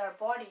things in our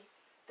body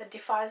that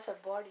defiles our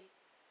body.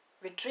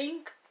 We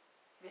drink,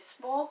 we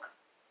smoke,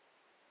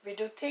 we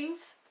do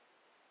things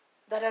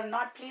that are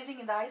not pleasing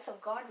in the eyes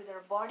of God with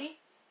our body.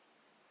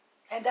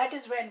 And that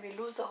is when we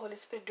lose the Holy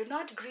Spirit. Do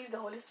not grieve the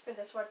Holy Spirit.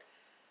 That's what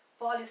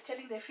Paul is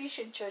telling the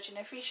Ephesian church. In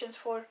Ephesians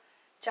 4,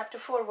 chapter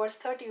 4, verse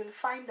 30, you will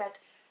find that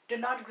do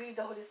not grieve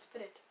the Holy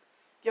Spirit.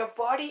 Your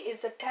body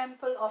is the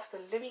temple of the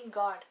living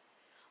God.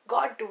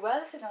 God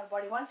dwells in our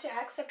body. Once you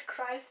accept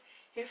Christ,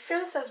 he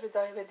fills us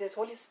with his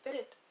Holy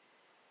Spirit.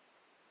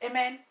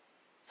 Amen.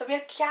 So we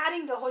are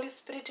carrying the Holy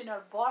Spirit in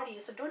our body.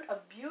 So don't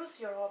abuse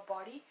your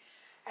body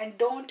and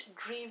don't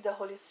grieve the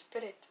Holy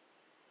Spirit.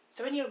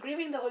 So when you're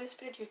grieving the Holy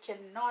Spirit, you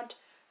cannot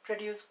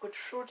produce good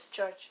fruits,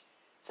 church.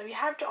 So we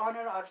have to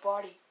honor our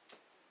body.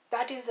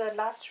 That is the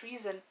last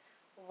reason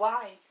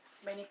why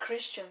many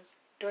Christians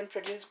don't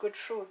produce good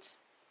fruits.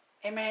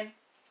 Amen.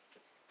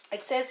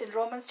 It says in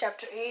Romans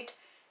chapter 8,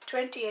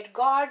 28,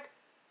 God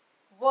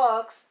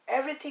works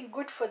everything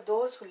good for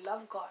those who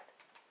love God.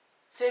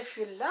 So if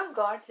you love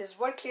God, his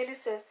word clearly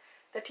says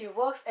that he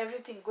works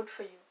everything good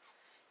for you.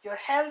 Your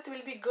health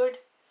will be good,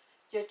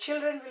 your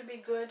children will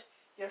be good,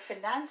 your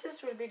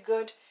finances will be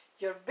good,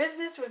 your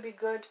business will be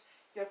good,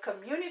 your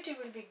community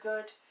will be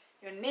good,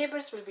 your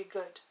neighbors will be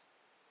good.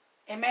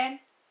 Amen.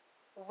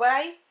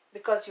 Why?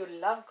 Because you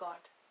love God.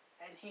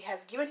 And he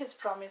has given his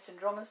promise in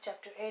Romans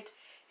chapter 8.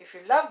 If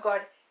you love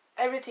God,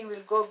 everything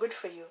will go good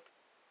for you.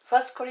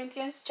 1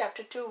 Corinthians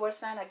chapter 2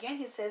 verse 9, again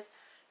he says,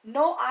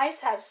 no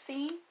eyes have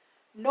seen,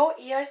 no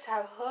ears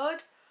have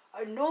heard,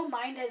 or no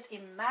mind has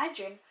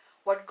imagined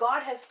what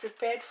God has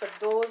prepared for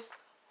those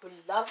who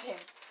love him.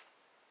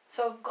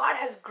 So God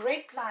has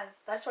great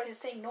plans. That's what he's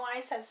saying. No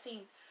eyes have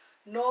seen,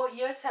 no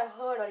ears have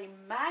heard or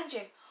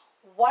imagined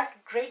what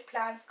great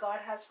plans God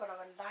has for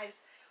our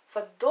lives.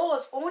 For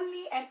those,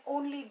 only and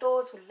only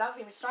those who love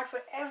him. It's not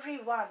for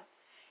everyone.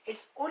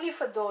 It's only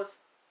for those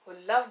who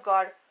love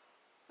God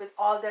with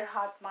all their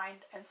heart, mind,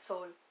 and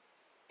soul.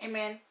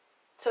 Amen.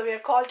 So we are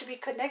called to be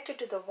connected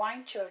to the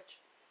vine, church.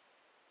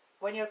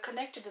 When you're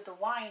connected to the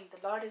vine,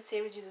 the Lord and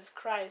Savior Jesus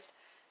Christ,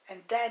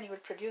 and then you will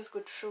produce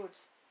good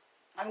fruits.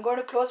 I'm going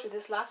to close with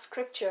this last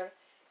scripture.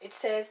 It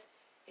says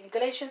in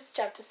Galatians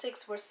chapter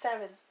 6 verse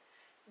 7,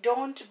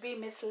 don't be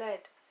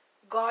misled.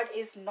 God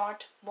is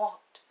not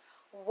mocked.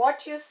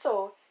 What you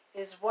sow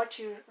is what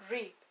you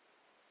reap.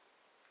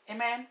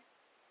 Amen.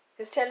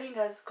 He's telling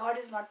us God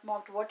is not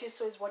mocked. What you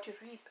sow is what you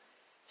reap.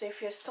 So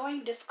if you're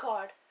sowing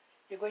discord,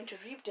 you're going to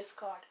reap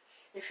discord.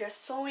 If you're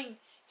sowing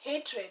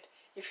hatred,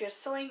 if you're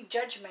sowing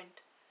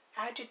judgment,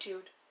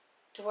 attitude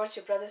towards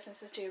your brothers and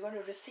sisters, you're going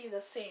to receive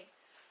the same.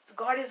 So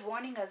God is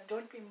warning us,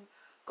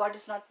 God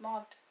is not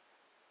mocked.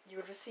 You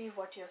will receive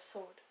what you have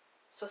sowed.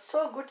 So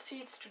sow good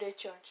seeds today,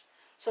 church,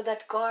 so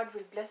that God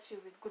will bless you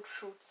with good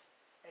fruits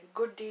and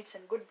good deeds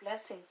and good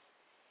blessings.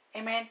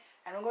 Amen.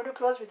 And I'm going to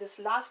close with this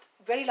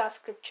very last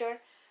scripture.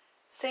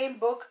 Same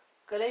book,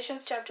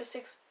 Galatians chapter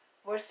 6,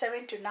 verse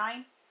 7 to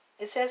 9.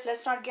 It says,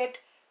 let's not get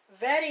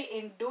weary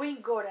in doing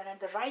good, and at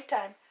the right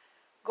time,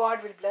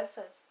 God will bless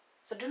us.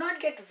 So do not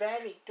get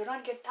weary. Do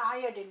not get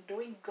tired in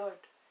doing good.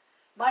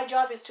 My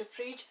job is to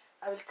preach.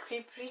 I will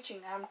keep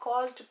preaching. I am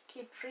called to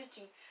keep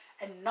preaching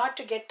and not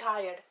to get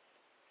tired.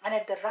 And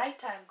at the right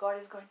time, God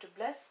is going to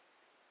bless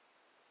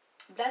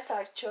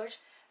our church.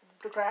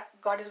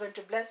 God is going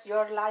to bless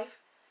your life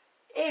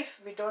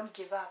if we don't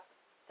give up.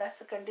 That's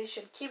the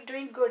condition. Keep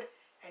doing good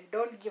and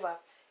don't give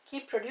up.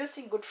 Keep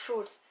producing good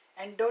fruits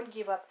and don't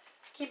give up.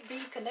 Keep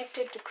being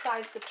connected to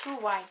Christ, the true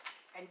vine,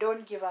 and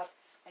don't give up.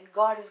 And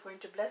God is going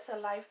to bless our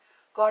life.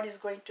 God is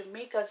going to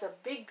make us a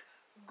big,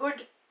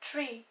 good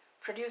tree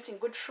producing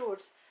good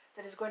fruits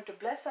that is going to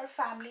bless our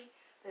family,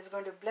 that is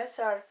going to bless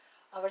our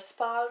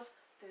spouse,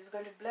 that is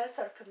going to bless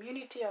our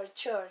community, our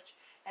church.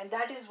 And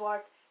that is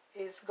what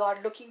is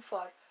God looking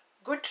for.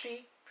 Good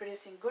tree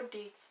producing good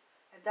deeds.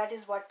 And that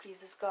is what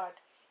pleases God.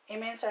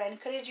 Amen. So I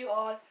encourage you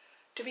all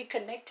to be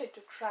connected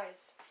to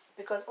Christ,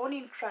 because only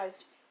in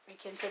Christ we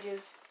can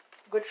produce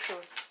good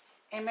fruits.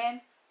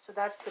 Amen. So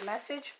that's the message.